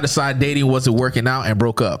girl and I decided dating wasn't working out and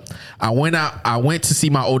broke up. I went to see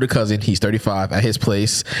my older cousin, he's 35, at his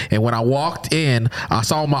place. And when I walked in, I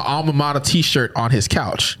saw my alma mater t-shirt on his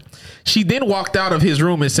couch. She then walked out of his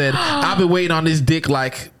room and said, I've been waiting on dick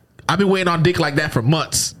like that for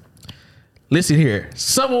months. Listen here.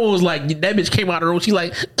 Someone was like, that bitch came out of the room. She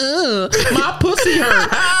like, my pussy hurt.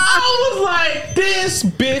 I was like, this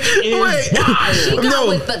bitch is wild. She got No.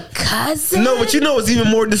 with the cousin. No, but you know what's even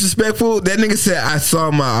more disrespectful? That nigga said, I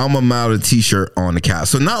saw my alma mater t-shirt on the couch.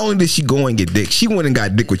 So not only did she go and get dick, she went and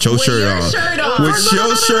got dick with your shirt your on. shirt on. With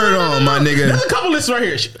your shirt on, my nigga. There's a couple lists right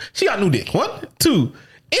here. She got new dick. 1, 2.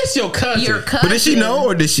 It's your cousin. Your cousin. But did she know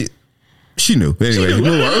or did she? She knew. Anyway, knew.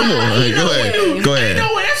 move on. Go ahead. Go Ain't ahead.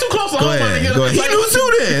 no way. That's too close to Go home, my ahead. nigga. Go ahead. He Like, knew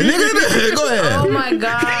too then, nigga. Go ahead. Oh my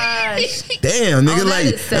gosh. Damn, nigga, Oh, that like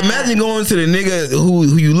is sad. imagine going to the nigga who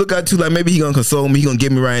you look up to, like maybe he gonna console me, he gonna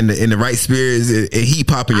get me right in the right spirits, and he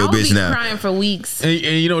popping your I'll bitch be now. crying for weeks. And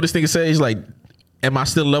you know what this nigga says? He's like, am I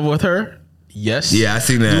still in love with her? Yes. Yeah, I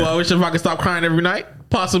seen that. Do I wish if I could stop crying every night?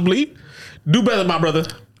 Possibly. Do better, my brother.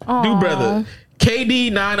 Aw. Do better.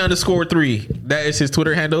 KD9_3. That is his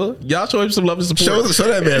Twitter handle. Y'all show him some love and support. Show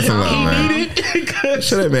that man some love, man. Need it.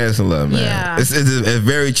 Show that man some love, man. Yeah. It's a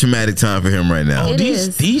very traumatic time for him right now. It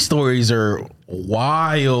is. These stories are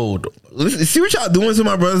wild. Listen, see what y'all doing to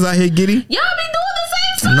my brothers out here, Giddy? Y'all be doing the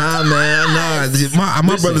same stuff. Nah, man, nah.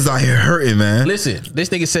 My Listen. brothers out here hurting, man. Listen, this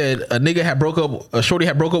nigga said a shorty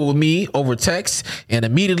had broke up with me over text, and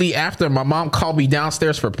immediately after, my mom called me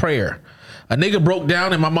downstairs for prayer. A nigga broke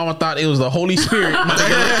down and my mama thought it was the Holy Spirit. My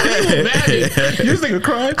nigga, can you imagine? This nigga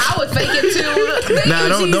cried. I would fake it too. Thank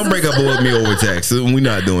Nah, you, don't break Jesus. up with me over text. We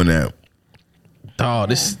not doing that. Oh,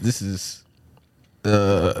 this is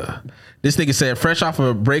this nigga said fresh off of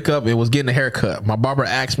a breakup and was getting a haircut. My barber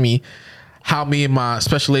asked me how me and my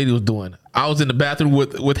special lady was doing. I was in the bathroom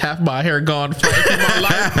with half my hair gone fighting for my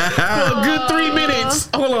life for a good 3 minutes.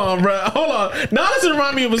 Hold on, bro. Hold on. Now this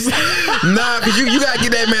remind me of a Nah, cause you gotta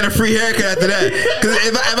get that man a free haircut after that. Cause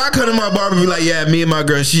if I come to my barber and be like, yeah, me and my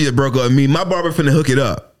girl, she just broke up with me. My barber finna hook it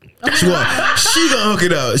up. She gonna hook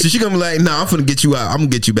it up. So she gonna be like, nah, I'm finna get you out. I'm gonna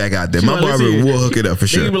get you back out there. My barber will hook it up for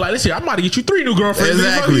sure. Nigga be like, listen, I'm about to get you 3 new girlfriends.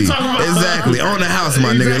 Nigga, what you talking about? Exactly. On the house,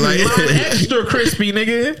 my nigga. Exactly. Mine Like extra crispy,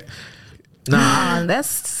 nigga. Nah. That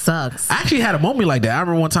sucks. I actually had a moment like that. I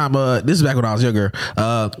remember one time, this is back when I was younger.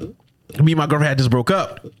 Me and my girlfriend had just broke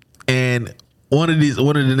up, and one of the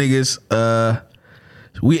niggas,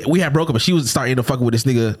 we had broke up, but she was starting to fuck with this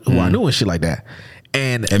nigga who I knew and shit like that.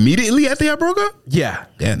 And immediately after y'all broke up? yeah,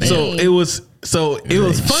 Yeah, nigga. so it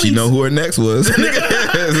was funny. She know who her next was.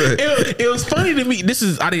 it was funny to me.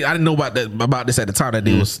 I didn't know about this at the time that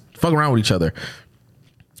they was fucking around with each other.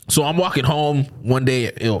 So I'm walking home one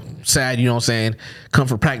day, sad, you know what I'm saying? Come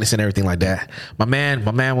for practice and everything like that. My man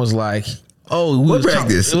was like, "Oh, What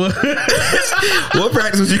practice? What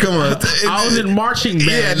practice was you coming on? I was in marching band.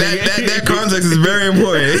 Yeah, nigga. that context is very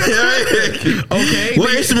important. Okay.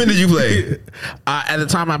 What instrument did you play? At the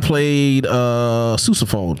time, I played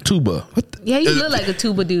sousaphone, tuba. Yeah, you look like a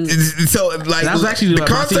tuba dude. So, like, That was actually the like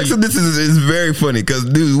my context CD. of this is very funny because,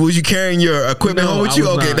 dude, was you carrying your equipment No, home with I you?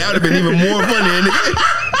 was Okay, not. that would have been even more funny.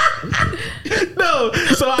 No,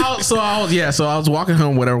 so I was walking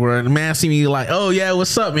home, whatever. And the man see me like, "Oh yeah,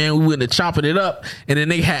 what's up, man?" We went to chopping it up, and then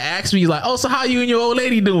they had asked me like, "Oh, so how you and your old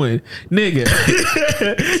lady doing, nigga?"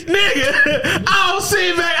 Nigga, I was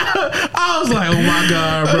sitting back. I was like, "Oh my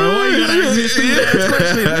god, bro, why you gotta ask this stupid ass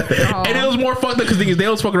question?" And it was more fucked up because they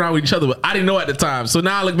was fucking around with each other, but I didn't know at the time. So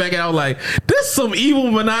now I look back at it, I was like, "This is some evil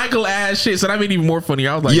maniacal ass shit." So that made it even more funny.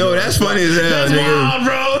 I was like, Yo, that's funny as hell, that's nigga. wild,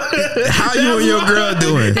 bro. How you and your girl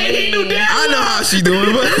doing? And he knew that. I know how she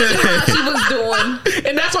doing, but She was doing.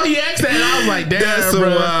 And that's why he asked that. And I was like, damn, That's some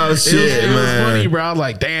bro. wild It was- shit, it was man. funny, bro. I was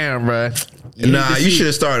like, damn, bro. nah, you should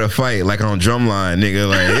have started a fight like on Drumline, nigga.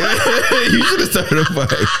 Like you should have started a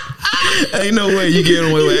fight. Ain't no way you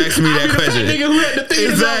getting away with asking me that question. Nigga who had the thing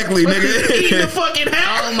Exactly, nigga. Eating the fucking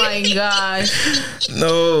house. Oh my gosh.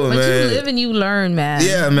 No, But man. you live and you learn, man.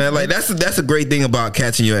 Yeah, man. Like that's a great thing about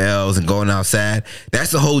catching your L's and going outside.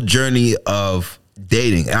 That's the whole journey of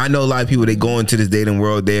dating. And I know a lot of people, they go into this dating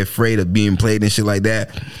world, they're afraid of being played and shit like that.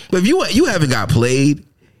 But if you haven't got played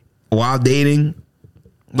while dating,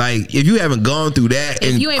 like if you haven't gone through that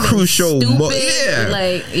If and you ain't been crucial, stupid,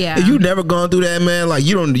 like, yeah. If you never gone through that, man, like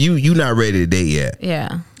you not ready to date yet.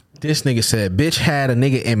 Yeah. This nigga said, bitch had a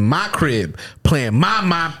nigga in my crib playing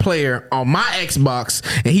my player on my Xbox,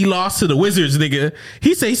 and he lost to the Wizards, nigga.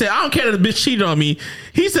 He said, I don't care that the bitch cheated on me.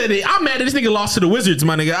 He said, I'm mad that this nigga lost to the Wizards,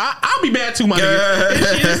 my nigga. I'll be mad too, my nigga.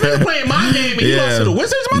 This nigga playing my game and he lost to the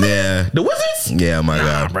Wizards, my nigga. Yeah. The Wizards? Yeah, my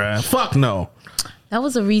Nah, God. bruh. Fuck no. That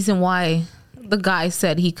was a reason why the guy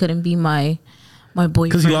said he couldn't be my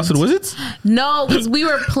boyfriend. Because he lost to the Wizards? No, because we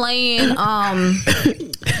were playing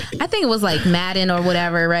I think it was like Madden or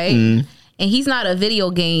whatever, right? and he's not a video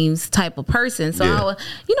games type of person. So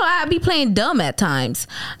I'd be playing dumb at times.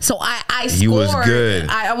 So I scored. He was good.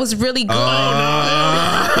 I was really good.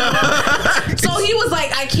 So he was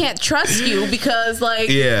like, I can't trust you because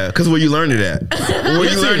because where you learned it at?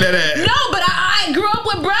 Where you learned that at? No, but I grew up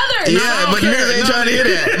with brothers. Yeah, but niggas ain't trying to hear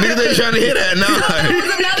that. Niggas ain't trying to hear that. No. There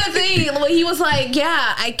was another thing. He was like,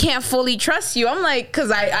 yeah, I can't fully trust you. I'm like, because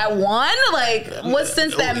I won? Like, what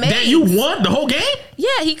sense that makes? That you won the whole game?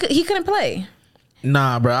 Yeah, he couldn't play.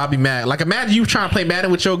 Nah, bro, I'll be mad. Like, imagine you trying to play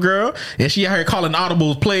Madden with your girl and she out here calling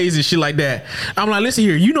audible plays and shit like that. I'm like, listen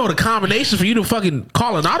here, you know the combinations for you to fucking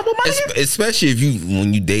call an audible, my nigga? Especially if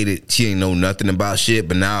when you dated, she ain't know nothing about shit,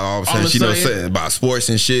 but now all of a sudden she knows something about sports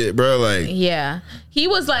and shit, bro. Like, yeah, he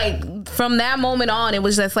was like, from that moment on, it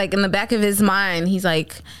was just like in the back of his mind, he's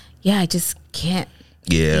like, yeah, I just can't.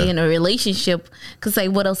 Be in a relationship because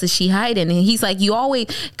like what else is she hiding? And he's like, you always,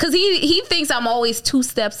 because he thinks I'm always 2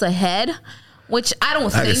 steps ahead, which I don't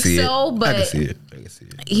think so. But I can see it.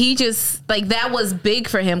 He just like that was big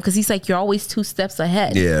for him because he's like, you're always 2 steps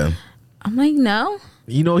ahead. Yeah, I'm like, no.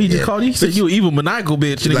 You know, he just called you. He said you an evil maniacal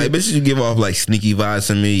bitch. Like, bitches, you give off like sneaky vibes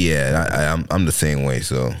to me. Yeah, I'm the same way.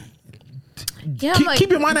 So. Yeah,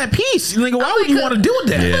 keep your mind at peace. Nigga, why would you want to do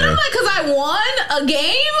that? Yeah. But I'm like, because I won a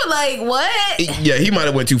game? Like, what? Yeah, he might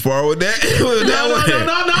have went too far with that. No,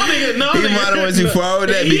 nigga. He might have went too far with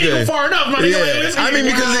that. He didn't go far enough, my nigga. Yeah. I mean,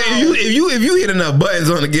 because if you hit enough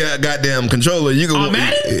buttons on the goddamn controller, you can...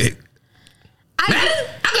 Madden?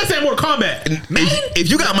 I gotta say Mortal Kombat. If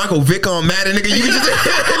you got Michael Vick on Madden, nigga, you can just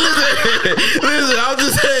listen. I'll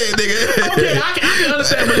just say, nigga. Okay, I can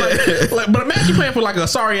understand, but imagine playing for like a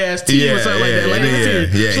sorry ass team or something like that.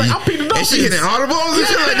 She's like, I'm picking the Dolphins. And she hitting audibles and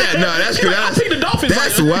shit like that. No, that's good. I'm picking the Dolphins.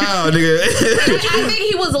 That's wild, nigga. I think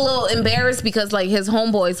he was a little embarrassed because like his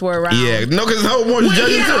homeboys were around. Yeah, no, because his homeboys was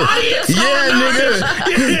judging too. Nigga.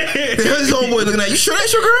 His homeboy looking at you. Sure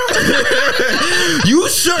that's your girl? You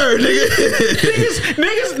sure, nigga?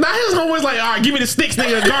 Niggas, now his homeboy's like, all right, give me the sticks,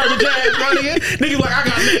 nigga, garbage ass, my nigga. Niggas like, I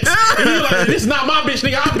got this. And he's like, this is not my bitch,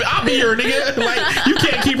 nigga. I'll be her, nigga. Like, you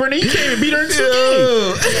can't keep her, nigga. You can't even beat her in 2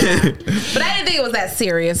 games. But I didn't think it was that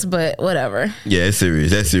serious, but whatever. Yeah, it's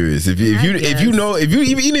serious. That's serious. If you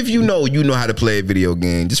know how to play a video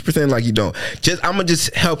game, just pretend like you don't. I'm gonna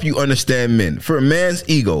just help you understand men. For a man's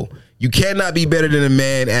ego, you cannot be better than a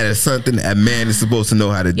man at something a man is supposed to know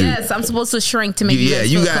how to do. Yes, I'm supposed to shrink to make you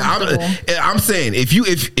guys feel comfortable. I'm saying if you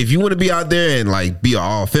want to be out there and like be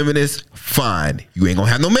all feminist, fine. You ain't gonna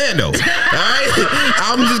have no man though. All right,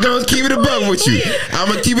 I'm just gonna keep it a buck with you. I'm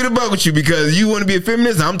gonna keep it a buck with you because you want to be a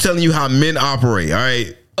feminist. I'm telling you how men operate. All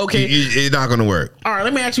right. Okay, it's not gonna work. All right,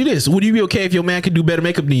 let me ask you this: would you be okay if your man could do better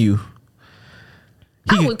makeup than you?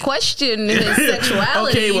 I would question his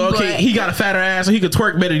sexuality. Okay. He got a fatter ass, so he could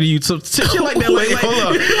twerk better than you. So shit like that. Wait, hold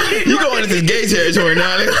up. You going into gay territory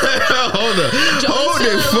now? Hold up. Hold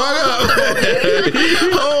the fuck up.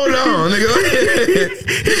 Hold on, nigga.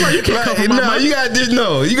 Like, you can't come from my mind. You gotta just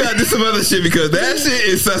know. You gotta do some other shit because that shit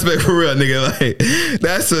is suspect for real, nigga. Like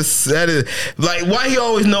that is like why he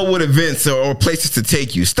always know what events or places to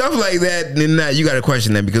take you, stuff like that. Then you gotta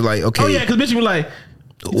question that because like okay. Oh yeah, because bitch, you be like.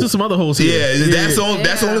 There's some other hoes here. Yeah, that's the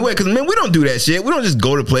only way. Because man, we don't do that shit. We don't just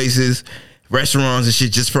go to places, restaurants and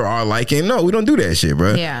shit just for our liking. No, we don't do that shit,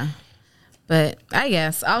 bro. Yeah, but I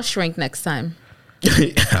guess I'll shrink next time.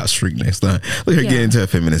 I'll shrink next time. Look at her get into a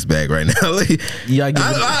feminist bag right now.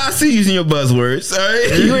 I see you using your buzzwords. All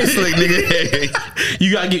right, you ain't slick, nigga.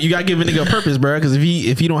 you gotta give a nigga a purpose, bro. Because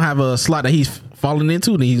if he don't have a slot that he's falling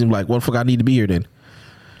into, then he's like, what the fuck I need to be here then?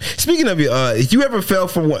 Speaking of if you ever fell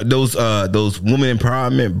for those women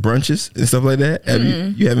empowerment brunches and stuff like that, have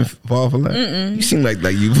you haven't fallen for that? You seem like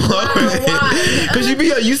you because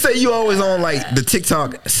you say you always on like the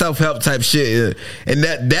TikTok self-help type shit, and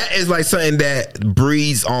that is like something that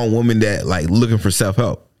breeds on women that like looking for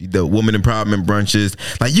self-help. The woman empowerment brunches,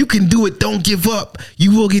 like you can do it, don't give up,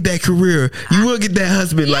 you will get that career, you will get that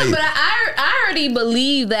husband. Yeah, but I already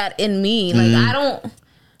believe that in me. Like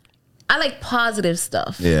I like positive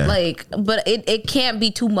stuff. Yeah. Like, but it can't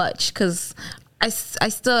be too much because I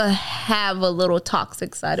still have a little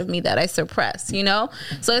toxic side of me that I suppress, you know?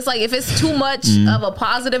 So it's like if it's too much of a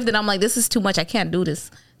positive, then I'm like, this is too much. I can't do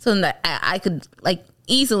this. So then I could like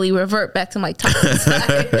easily revert back to my toxic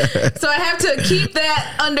side. So I have to keep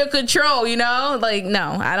that under control, you know? Like,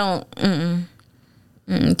 no, I don't.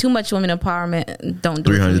 Too much women empowerment. Don't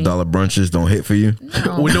do $300 brunches don't hit for you?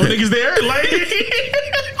 No. With no niggas there? Like...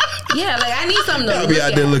 Yeah, like I need something to I'll be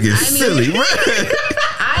out there looking silly, bro.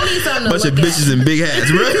 I need something to bunch look of bitches in big hats,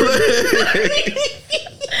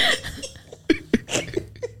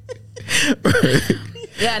 bro.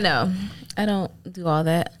 Yeah, no, I don't do all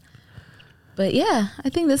that. But yeah, I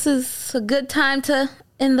think this is a good time to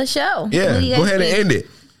end the show. Yeah, go ahead and end it.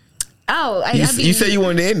 Oh, you said you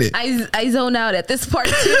wanted to end it. I zone out at this part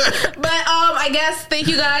too. But I guess thank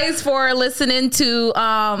you guys for listening to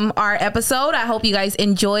our episode. I hope you guys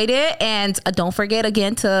enjoyed it. And don't forget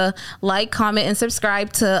again to like, comment, and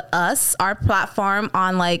subscribe to us, our platform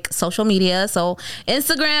on like social media. So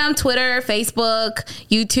Instagram, Twitter, Facebook,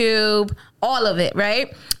 YouTube, all of it,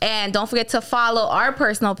 right? And don't forget to follow our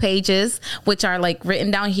personal pages, which are like written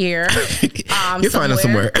down here. You'll find us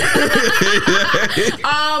somewhere.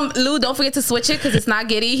 Lou, don't forget to switch it because it's not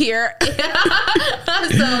Giddy here.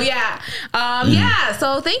 So yeah. Yeah,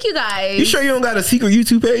 so thank you guys. You sure you don't got a secret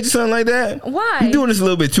YouTube page or something like that? Why? You're doing this a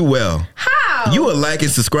little bit too well. How? You a like and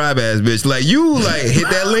subscribe ass bitch. Like you like hit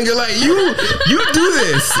that link. Like you do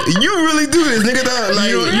this. You really do this, nigga. Like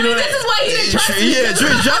you know this is why he didn't trust me. Yeah,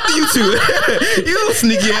 drop the YouTube. You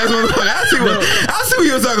sneaky ass motherfucker. I see what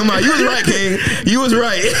you were talking about. You was right, King. You was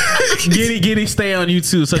right. Giddy stay on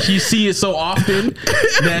YouTube, so she see it so often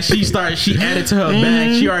that she added to her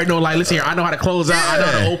bag. She already know, like, listen here, I know how to close out, I know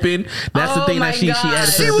how to open. That's the thing that she added to her.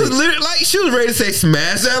 She was literally like, she was ready to say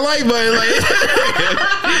smash that like button.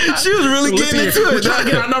 Like she was really getting into it. We're trying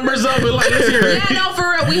to get our numbers up and like, listen here. Yeah, no, for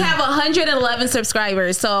real. We have 111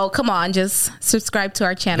 subscribers, so come on, just subscribe to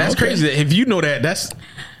our channel. That's crazy. If you know that, that's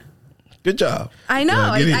good job. I know.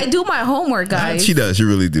 I do my homework, guys. She does. She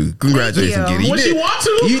really do. Congratulations, Giddy. When she want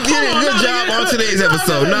to. You did a good job on today's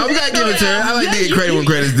episode. No, we gotta give it to her. I like to get credit when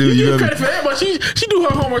credit's due. You credit for that, but she do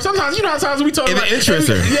her homework. Sometimes you know how times we talk about if it interests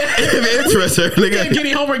her. If it interests her.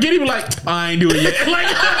 Giddy homework. Giddy be like, I ain't do it yet. Like,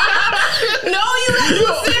 no, you got to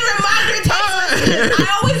send reminder text messages.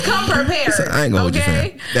 I always come prepared. I ain't gonna hold you,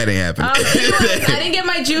 fam. That ain't happening. Anyways, I didn't get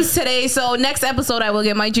my juice today, so next episode I will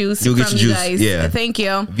get my juice. You'll get your juice. Guys. Yeah. Thank you.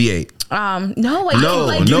 V8. No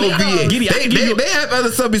V8. Giddy, they have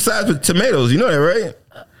other stuff besides with tomatoes. You know that, right?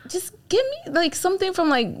 Just give me like something from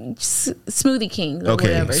like Smoothie King. Or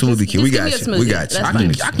okay, whatever. Smoothie King. We got you. We got you. I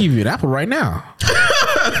can give you an apple right now. All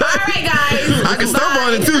right, guys. I can stump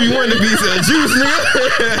on it too if you want to be some juice,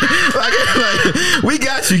 nigga. like, we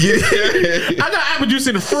got you, Giddy. I got apple juice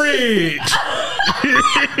in the fridge.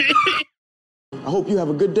 I hope you have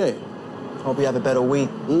a good day. Hope you have a better week.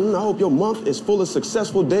 I hope your month is full of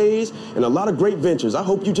successful days and a lot of great ventures. I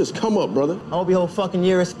hope you just come up, brother. I hope your whole fucking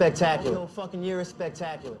year is spectacular.